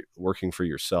owners working for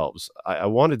yourselves, I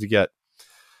wanted to get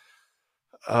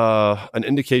an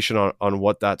indication on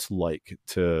what that's like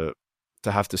to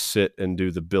have to sit and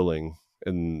do the billing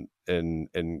and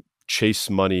chase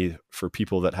money for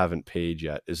people that haven't paid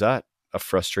yet. Is that a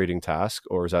frustrating task,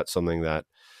 or is that something that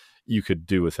you could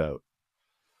do without?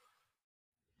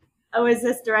 Oh, is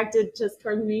this directed just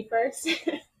toward me first?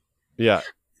 Yeah.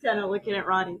 Kind of looking at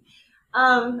Ronnie.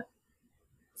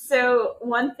 So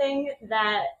one thing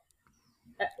that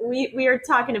we are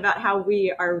talking about how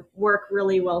we work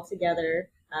really well together,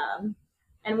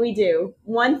 and we do.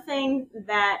 One thing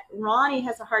that Ronnie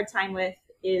has a hard time with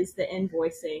is the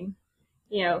invoicing.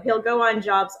 You know, he'll go on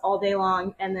jobs all day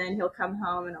long, and then he'll come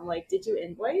home, and I'm like, "Did you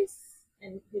invoice?"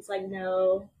 And he's like,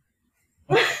 "No."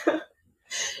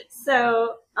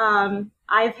 So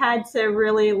I've had to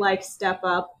really like step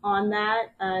up on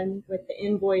that with the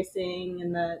invoicing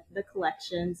and the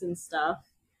collections and stuff.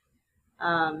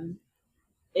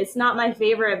 It's not my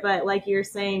favorite, but like you're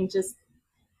saying, just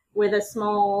with a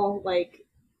small like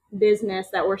business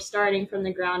that we're starting from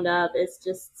the ground up, it's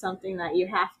just something that you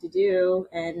have to do.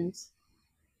 And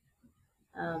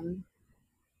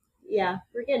yeah,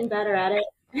 we're getting better at it.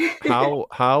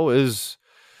 How is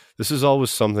this is always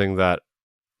something that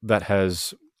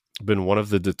has been one of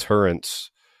the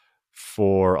deterrents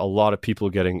for a lot of people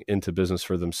getting into business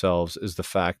for themselves, is the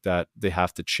fact that they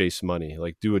have to chase money,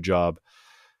 like do a job,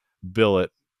 bill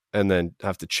it, and then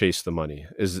have to chase the money.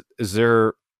 Is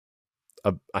there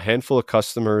a handful of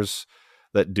customers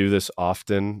that do this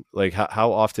often? Like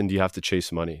how often do you have to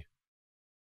chase money?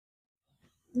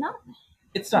 No,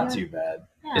 it's not too bad.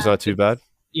 Yeah. It's not too bad.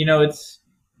 You know, it's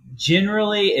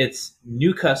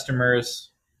new customers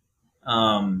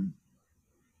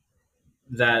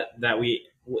that we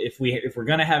if we're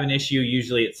going to have an issue,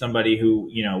 usually it's somebody who,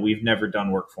 you know, we've never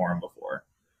done work for them before.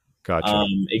 Gotcha.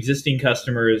 Existing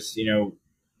customers, you know,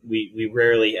 we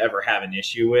rarely ever have an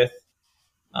issue with.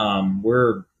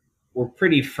 We're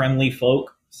pretty friendly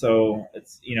folk, so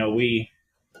it's, you know, we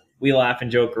laugh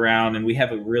and joke around, and we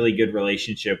have a really good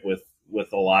relationship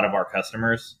with a lot of our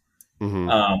customers.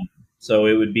 Mm-hmm. So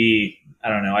it would be, I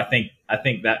don't know. I think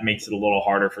that makes it a little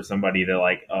harder for somebody to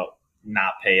like,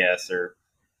 not pay us or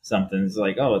something. It's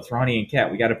like, oh, it's Ronnie and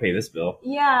Kat, we got to pay this bill.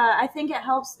 Yeah, I think it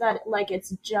helps that like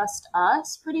it's just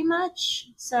us pretty much.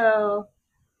 So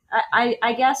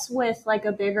I guess with like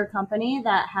a bigger company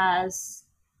that has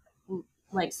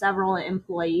like several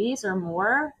employees or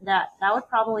more, that would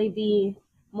probably be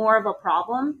more of a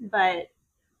problem. But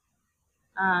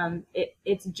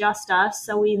it's just us,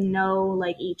 so we know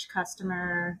like each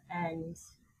customer and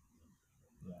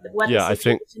what the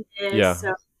situation is. Yeah.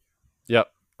 So, yep.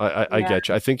 I get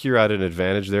you. I think you're at an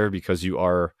advantage there because you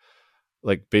are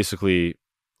like basically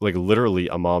like literally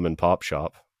a mom and pop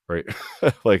shop, right?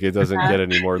 Like it doesn't get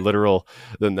any more literal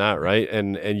than that, right?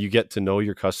 And you get to know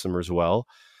your customers well,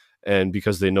 and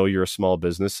because they know you're a small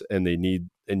business and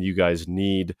you guys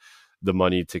need the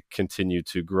money to continue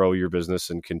to grow your business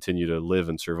and continue to live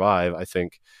and survive. I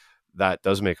think that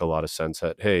does make a lot of sense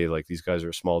that, hey, like these guys are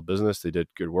a small business. They did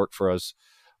good work for us.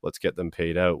 Let's get them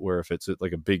paid out. Where if it's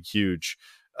like a big, huge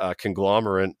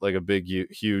conglomerate, like a big,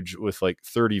 huge with like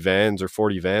 30 vans or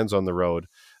 40 vans on the road,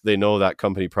 they know that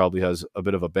company probably has a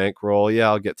bit of a bankroll. Yeah,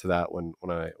 I'll get to that when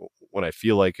I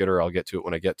feel like it, or I'll get to it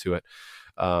when I get to it.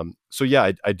 So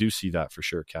yeah, I do see that for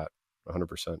sure, Kat,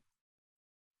 100%.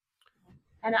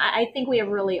 And I think we have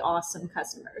really awesome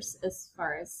customers as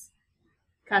far as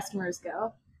customers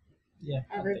go. Yeah,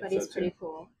 everybody's so pretty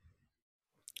cool.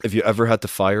 Have you ever had to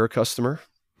fire a customer?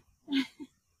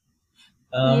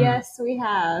 Yes, we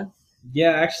have.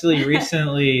 Yeah, actually,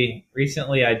 recently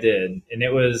I did, and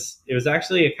it was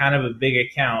actually a kind of a big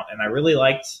account, and I really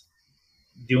liked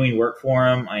doing work for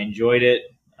them. I enjoyed it.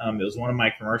 It was one of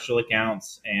my commercial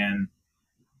accounts, and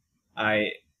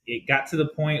it got to the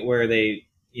point where they,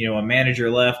 you know, a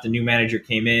manager left, a new manager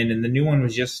came in, and the new one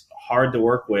was just hard to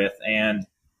work with, and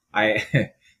I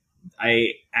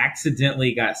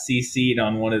accidentally got CC'd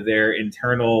on one of their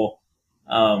internal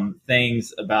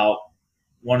things about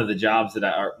one of the jobs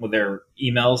their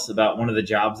emails about one of the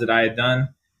jobs that I had done.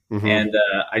 Mm-hmm. And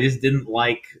I just didn't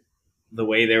like the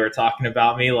way they were talking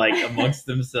about me, like amongst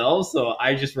themselves. So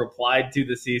I just replied to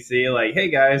the CC like,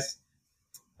 hey guys,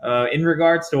 in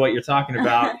regards to what you're talking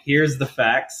about, here's the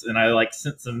facts. And I like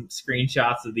sent some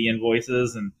screenshots of the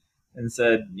invoices and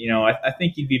said, you know, I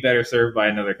think you'd be better served by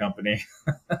another company.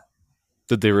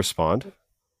 Did they respond?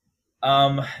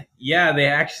 Yeah, they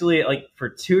actually, like, for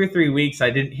 2 or 3 weeks, I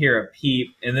didn't hear a peep.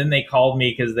 And then they called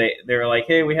me because they were like,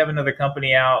 hey, we have another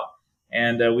company out,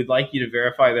 and we'd like you to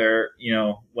verify their, you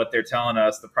know, what they're telling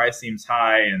us. The price seems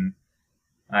high. And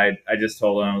I just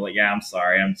told them, I was like, yeah, I'm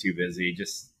sorry, I'm too busy.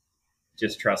 Just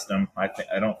trust them. I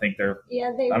don't think they're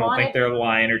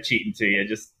lying or cheating to you.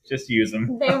 Just use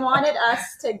them. They wanted us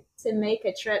to make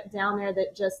a trip down there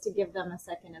just to give them a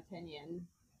second opinion.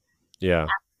 Yeah.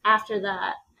 After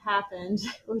that happened,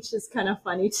 which is kind of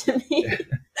funny to me.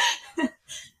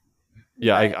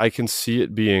 Yeah, I can see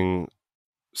it being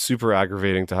super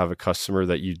aggravating to have a customer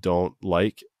that you don't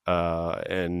like,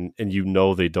 and you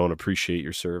know they don't appreciate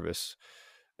your service.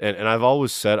 And I've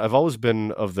always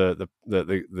been of the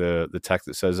tech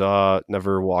that says,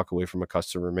 never walk away from a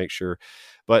customer, make sure.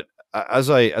 But as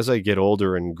I get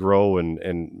older and grow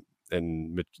and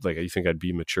like, you think I'd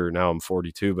be mature now, I'm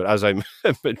 42, but as I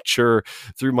mature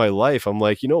through my life, I'm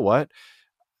like, you know what?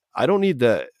 I wouldn't need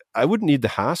the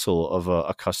hassle of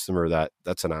a customer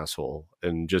that's an asshole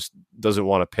and just doesn't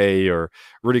want to pay or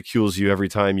ridicules you every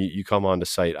time you come onto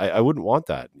site. I wouldn't want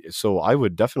that. So I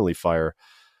would definitely fire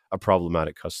a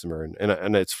problematic customer.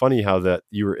 And it's funny how that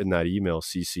you were in that email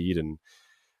CC'd and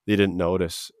they didn't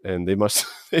notice, and they must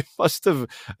have,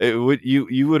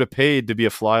 you would have paid to be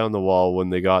a fly on the wall when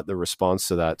they got the response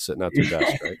to that sitting at their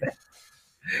desk, right?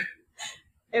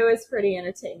 It was pretty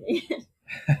entertaining.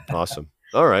 Awesome.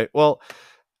 All right. Well,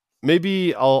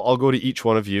 maybe I'll go to each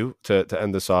one of you to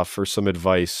end this off for some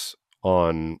advice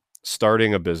on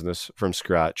starting a business from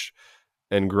scratch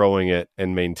and growing it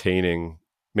and maintaining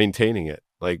it.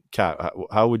 Like, Kat,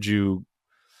 what would you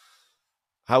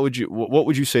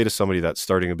say to somebody that's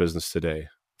starting a business today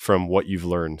from what you've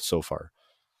learned so far?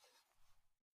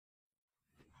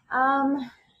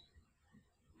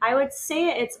 I would say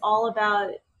it's all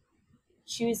about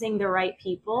choosing the right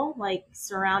people, like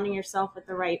surrounding yourself with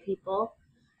the right people.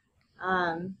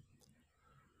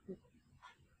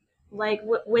 Like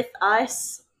with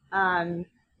us,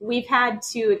 We've had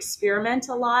to experiment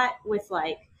a lot with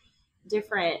like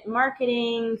different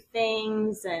marketing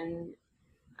things, and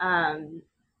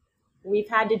we've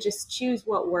had to just choose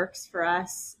what works for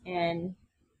us. And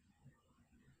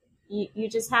you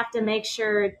just have to make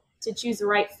sure to choose the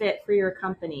right fit for your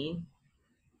company.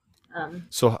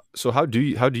 So how do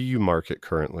you market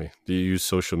currently? Do you use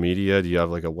social media? Do you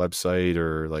have like a website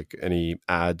or like any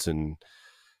ads and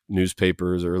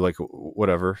newspapers or like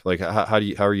whatever? Like how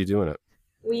are you doing it?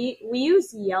 We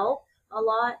use Yelp a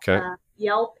lot. Okay.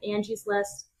 Yelp, Angie's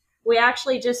List. We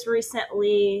actually just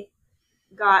recently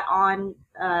got on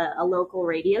a local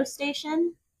radio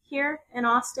station here in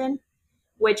Austin,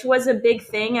 which was a big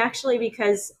thing actually,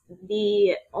 because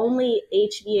the only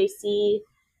HVAC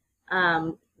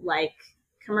like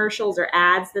commercials or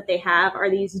ads that they have are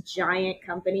these giant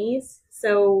companies.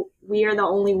 So we are the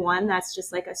only one that's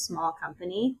just like a small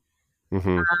company.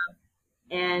 Mm-hmm.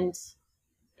 And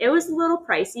it was a little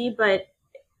pricey, but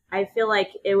I feel like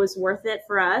it was worth it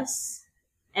for us.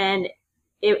 And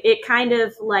it kind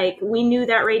of like, we knew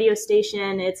that radio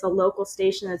station, it's a local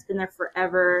station that's been there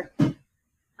forever.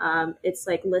 It's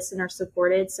like listener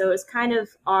supported. So it's kind of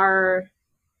our,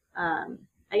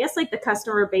 I guess like the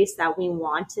customer base that we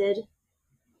wanted.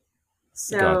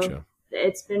 So Gotcha.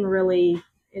 It's been really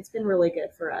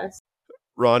good for us.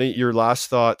 Ronnie, your last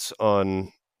thoughts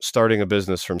on starting a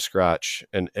business from scratch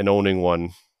and owning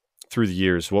one through the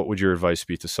years. What would your advice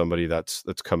be to somebody that's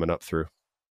coming up through?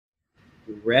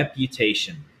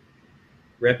 Reputation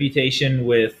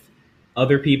with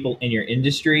other people in your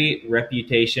industry,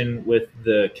 reputation with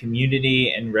the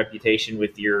community, and reputation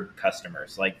with your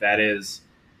customers. Like that is,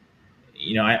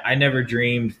 I never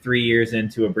dreamed 3 years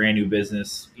into a brand new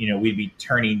business, we'd be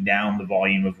turning down the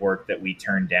volume of work that we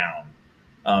turn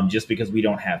down just because we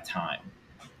don't have time.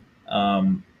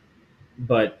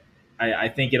 But I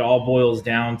think it all boils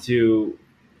down to,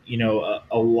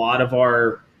 a lot of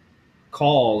our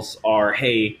calls are,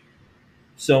 hey,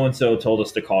 so-and-so told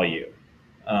us to call you.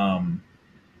 And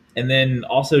then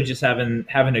also just having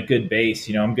a good base.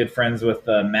 I'm good friends with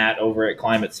Matt over at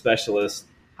Climate Specialist.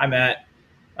 Hi, Matt.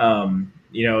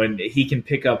 And he can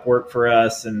pick up work for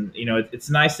us. And, it's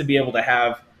nice to be able to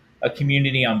have a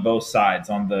community on both sides,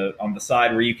 on the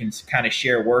side where you can kind of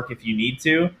share work if you need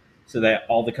to, so that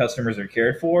all the customers are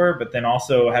cared for, but then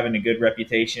also having a good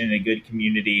reputation and a good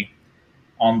community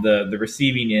on the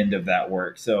receiving end of that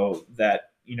work, so that,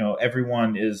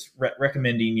 everyone is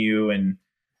recommending you, and,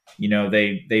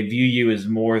 they view you as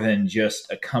more than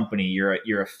just a company.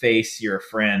 You're a face, you're a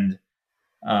friend.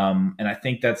 And I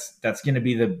think that's going to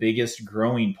be the biggest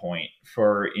growing point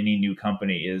for any new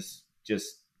company, is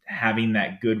just having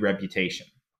that good reputation.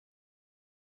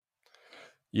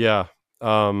 Yeah.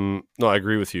 No, I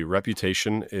agree with you.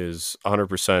 Reputation is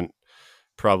 100%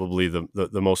 probably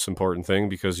the most important thing,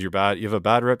 because you have a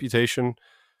bad reputation.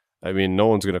 I mean, no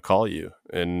one's going to call you,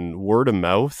 and word of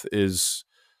mouth is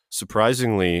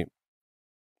surprisingly,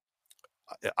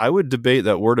 I would debate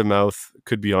that word of mouth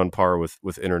could be on par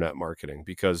with internet marketing,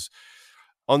 because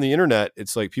on the internet,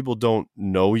 it's like people don't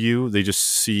know you. They just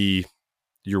see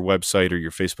your website or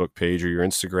your Facebook page or your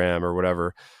Instagram or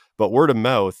whatever. But word of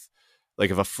mouth, like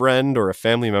if a friend or a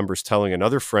family member is telling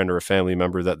another friend or a family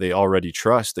member that they already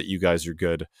trust that you guys are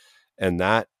good, and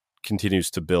that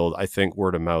continues to build, I think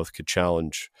word of mouth could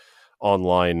challenge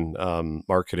online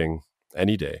marketing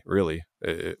any day, really,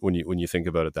 when you think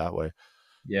about it that way.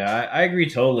 Yeah, I agree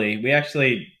totally. We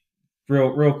actually,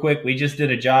 real quick, we just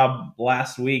did a job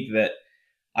last week that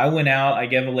I went out, I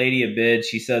gave a lady a bid.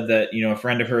 She said that, a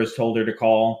friend of hers told her to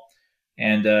call,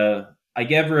 and I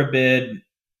gave her a bid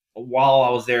while I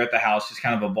was there at the house, just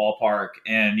kind of a ballpark.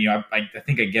 And, I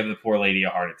think I gave the poor lady a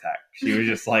heart attack. She was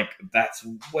just like, that's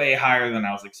way higher than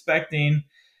I was expecting.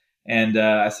 And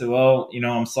I said, well,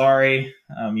 I'm sorry.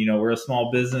 We're a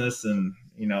small business, and,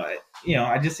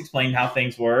 I just explained how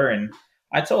things were. And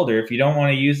I told her, if you don't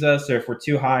want to use us, or if we're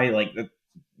too high, like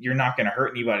you're not going to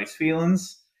hurt anybody's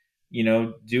feelings,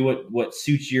 do what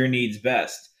suits your needs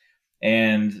best.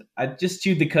 And I just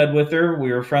chewed the cud with her.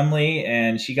 We were friendly,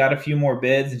 and she got a few more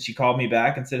bids, and she called me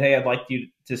back and said, hey, I'd like you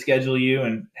to schedule you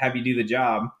and have you do the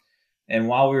job. And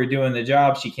while we were doing the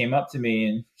job, she came up to me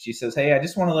and she says, hey, I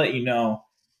just want to let you know,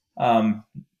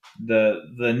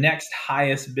 the next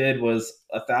highest bid was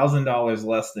 $1,000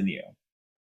 less than you,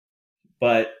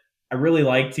 but I really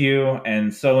liked you,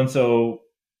 and so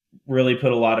really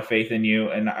put a lot of faith in you.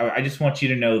 And I just want you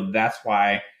to know that's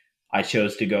why I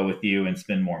chose to go with you and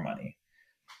spend more money.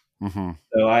 Mm-hmm.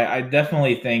 So I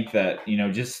definitely think that,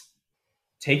 just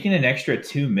taking an extra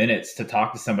 2 minutes to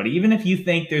talk to somebody, even if you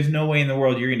think there's no way in the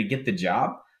world you're going to get the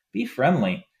job, be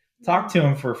friendly. talk to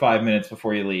him for 5 minutes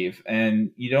before you leave,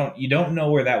 and you don't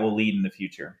know where that will lead in the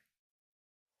future.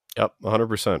 Yep,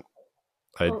 100%.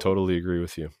 I totally agree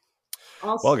with you.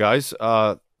 Also, well, guys,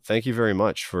 thank you very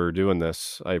much for doing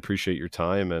this. I appreciate your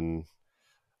time, and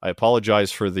I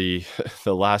apologize for the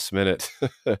last minute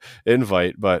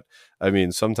invite, but I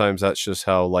mean, sometimes that's just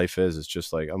how life is. It's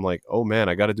just like, I'm like, oh man,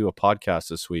 I got to do a podcast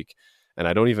this week and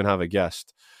I don't even have a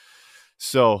guest.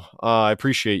 So I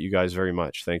appreciate you guys very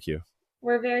much. Thank you.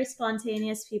 We're very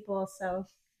spontaneous people. So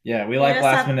yeah, we like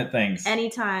last minute things.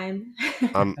 Anytime.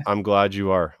 I'm glad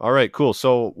you are. All right, cool.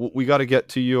 So we got to get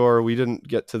to we didn't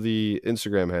get to the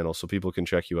Instagram handle so people can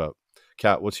check you out.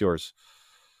 Kat, what's yours?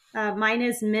 Mine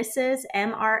is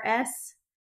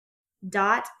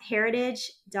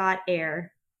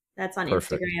mrs.mrs.heritage.air. That's on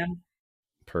Perfect. Instagram.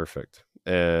 Perfect.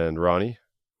 And Ronnie?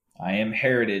 I am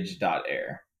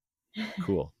heritage.air.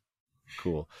 Cool.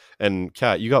 And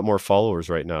Kat, you got more followers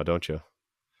right now, don't you?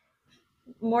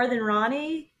 More than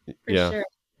Ronnie? For sure.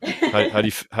 How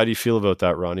do you feel about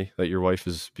that, Ronnie? That your wife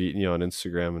is beating you on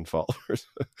Instagram and followers?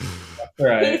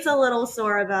 Right. He's a little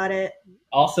sore about it.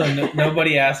 Also,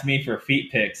 nobody asked me for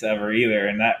feet pics ever either,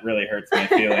 and that really hurts my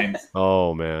feelings.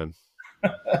 Oh man.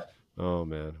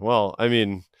 Well, I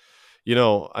mean,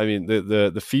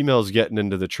 the females getting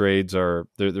into the trades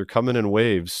they're coming in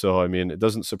waves. So I mean, it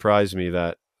doesn't surprise me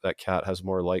that Kat has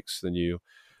more likes than you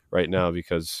right now,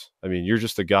 because I mean, you're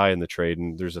just a guy in the trade,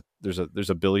 and there's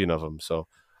a billion of them. So.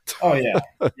 Oh yeah.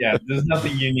 There's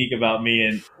nothing unique about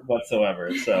me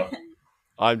whatsoever. So.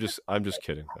 I'm just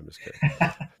kidding.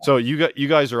 So you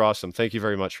guys are awesome. Thank you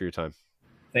very much for your time.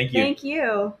 Thank you. Thank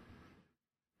you.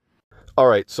 All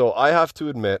right. So I have to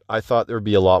admit, I thought there'd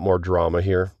be a lot more drama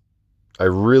here. I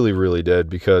really, really did,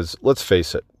 because let's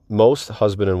face it, most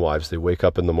husband and wives, they wake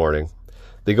up in the morning,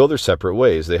 they go their separate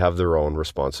ways. They have their own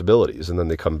responsibilities, and then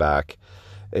they come back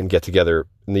and get together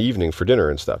in the evening for dinner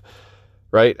and stuff.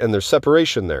 Right? And there's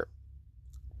separation there.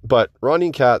 But Ronnie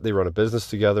and Kat, they run a business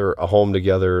together, a home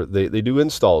together. They do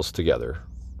installs together,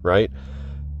 right?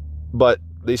 But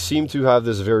they seem to have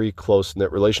this very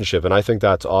close-knit relationship. And I think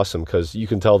that's awesome, because you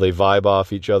can tell they vibe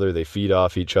off each other. They feed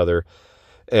off each other.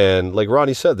 And like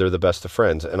Ronnie said, they're the best of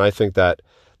friends. And I think that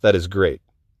is great.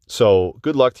 So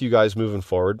good luck to you guys moving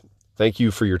forward. Thank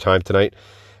you for your time tonight.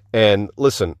 And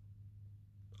listen,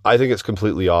 I think it's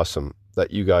completely awesome that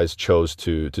you guys chose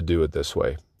to do it this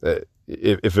way.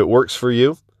 If it works for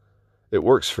you, it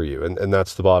works for you. And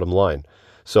that's the bottom line.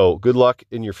 So good luck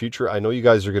in your future. I know you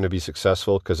guys are going to be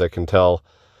successful, because I can tell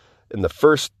in the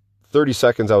first 30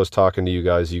 seconds I was talking to you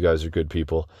guys are good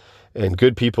people. And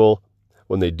good people,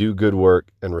 when they do good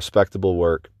work and respectable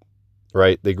work,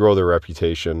 right, they grow their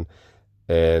reputation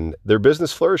and their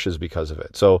business flourishes because of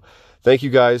it. So thank you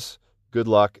guys. Good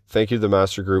luck. Thank you to the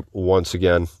Master Group once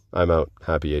again. I'm out.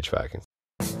 Happy HVACing.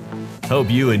 Hope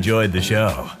you enjoyed the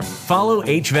show. Follow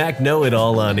HVAC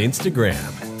Know-It-All on Instagram,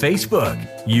 Facebook,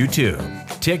 YouTube,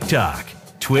 TikTok,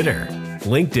 Twitter,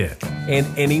 LinkedIn, and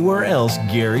anywhere else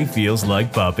Gary feels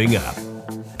like popping up.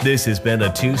 This has been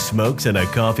a Two Smokes and a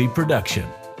Coffee production.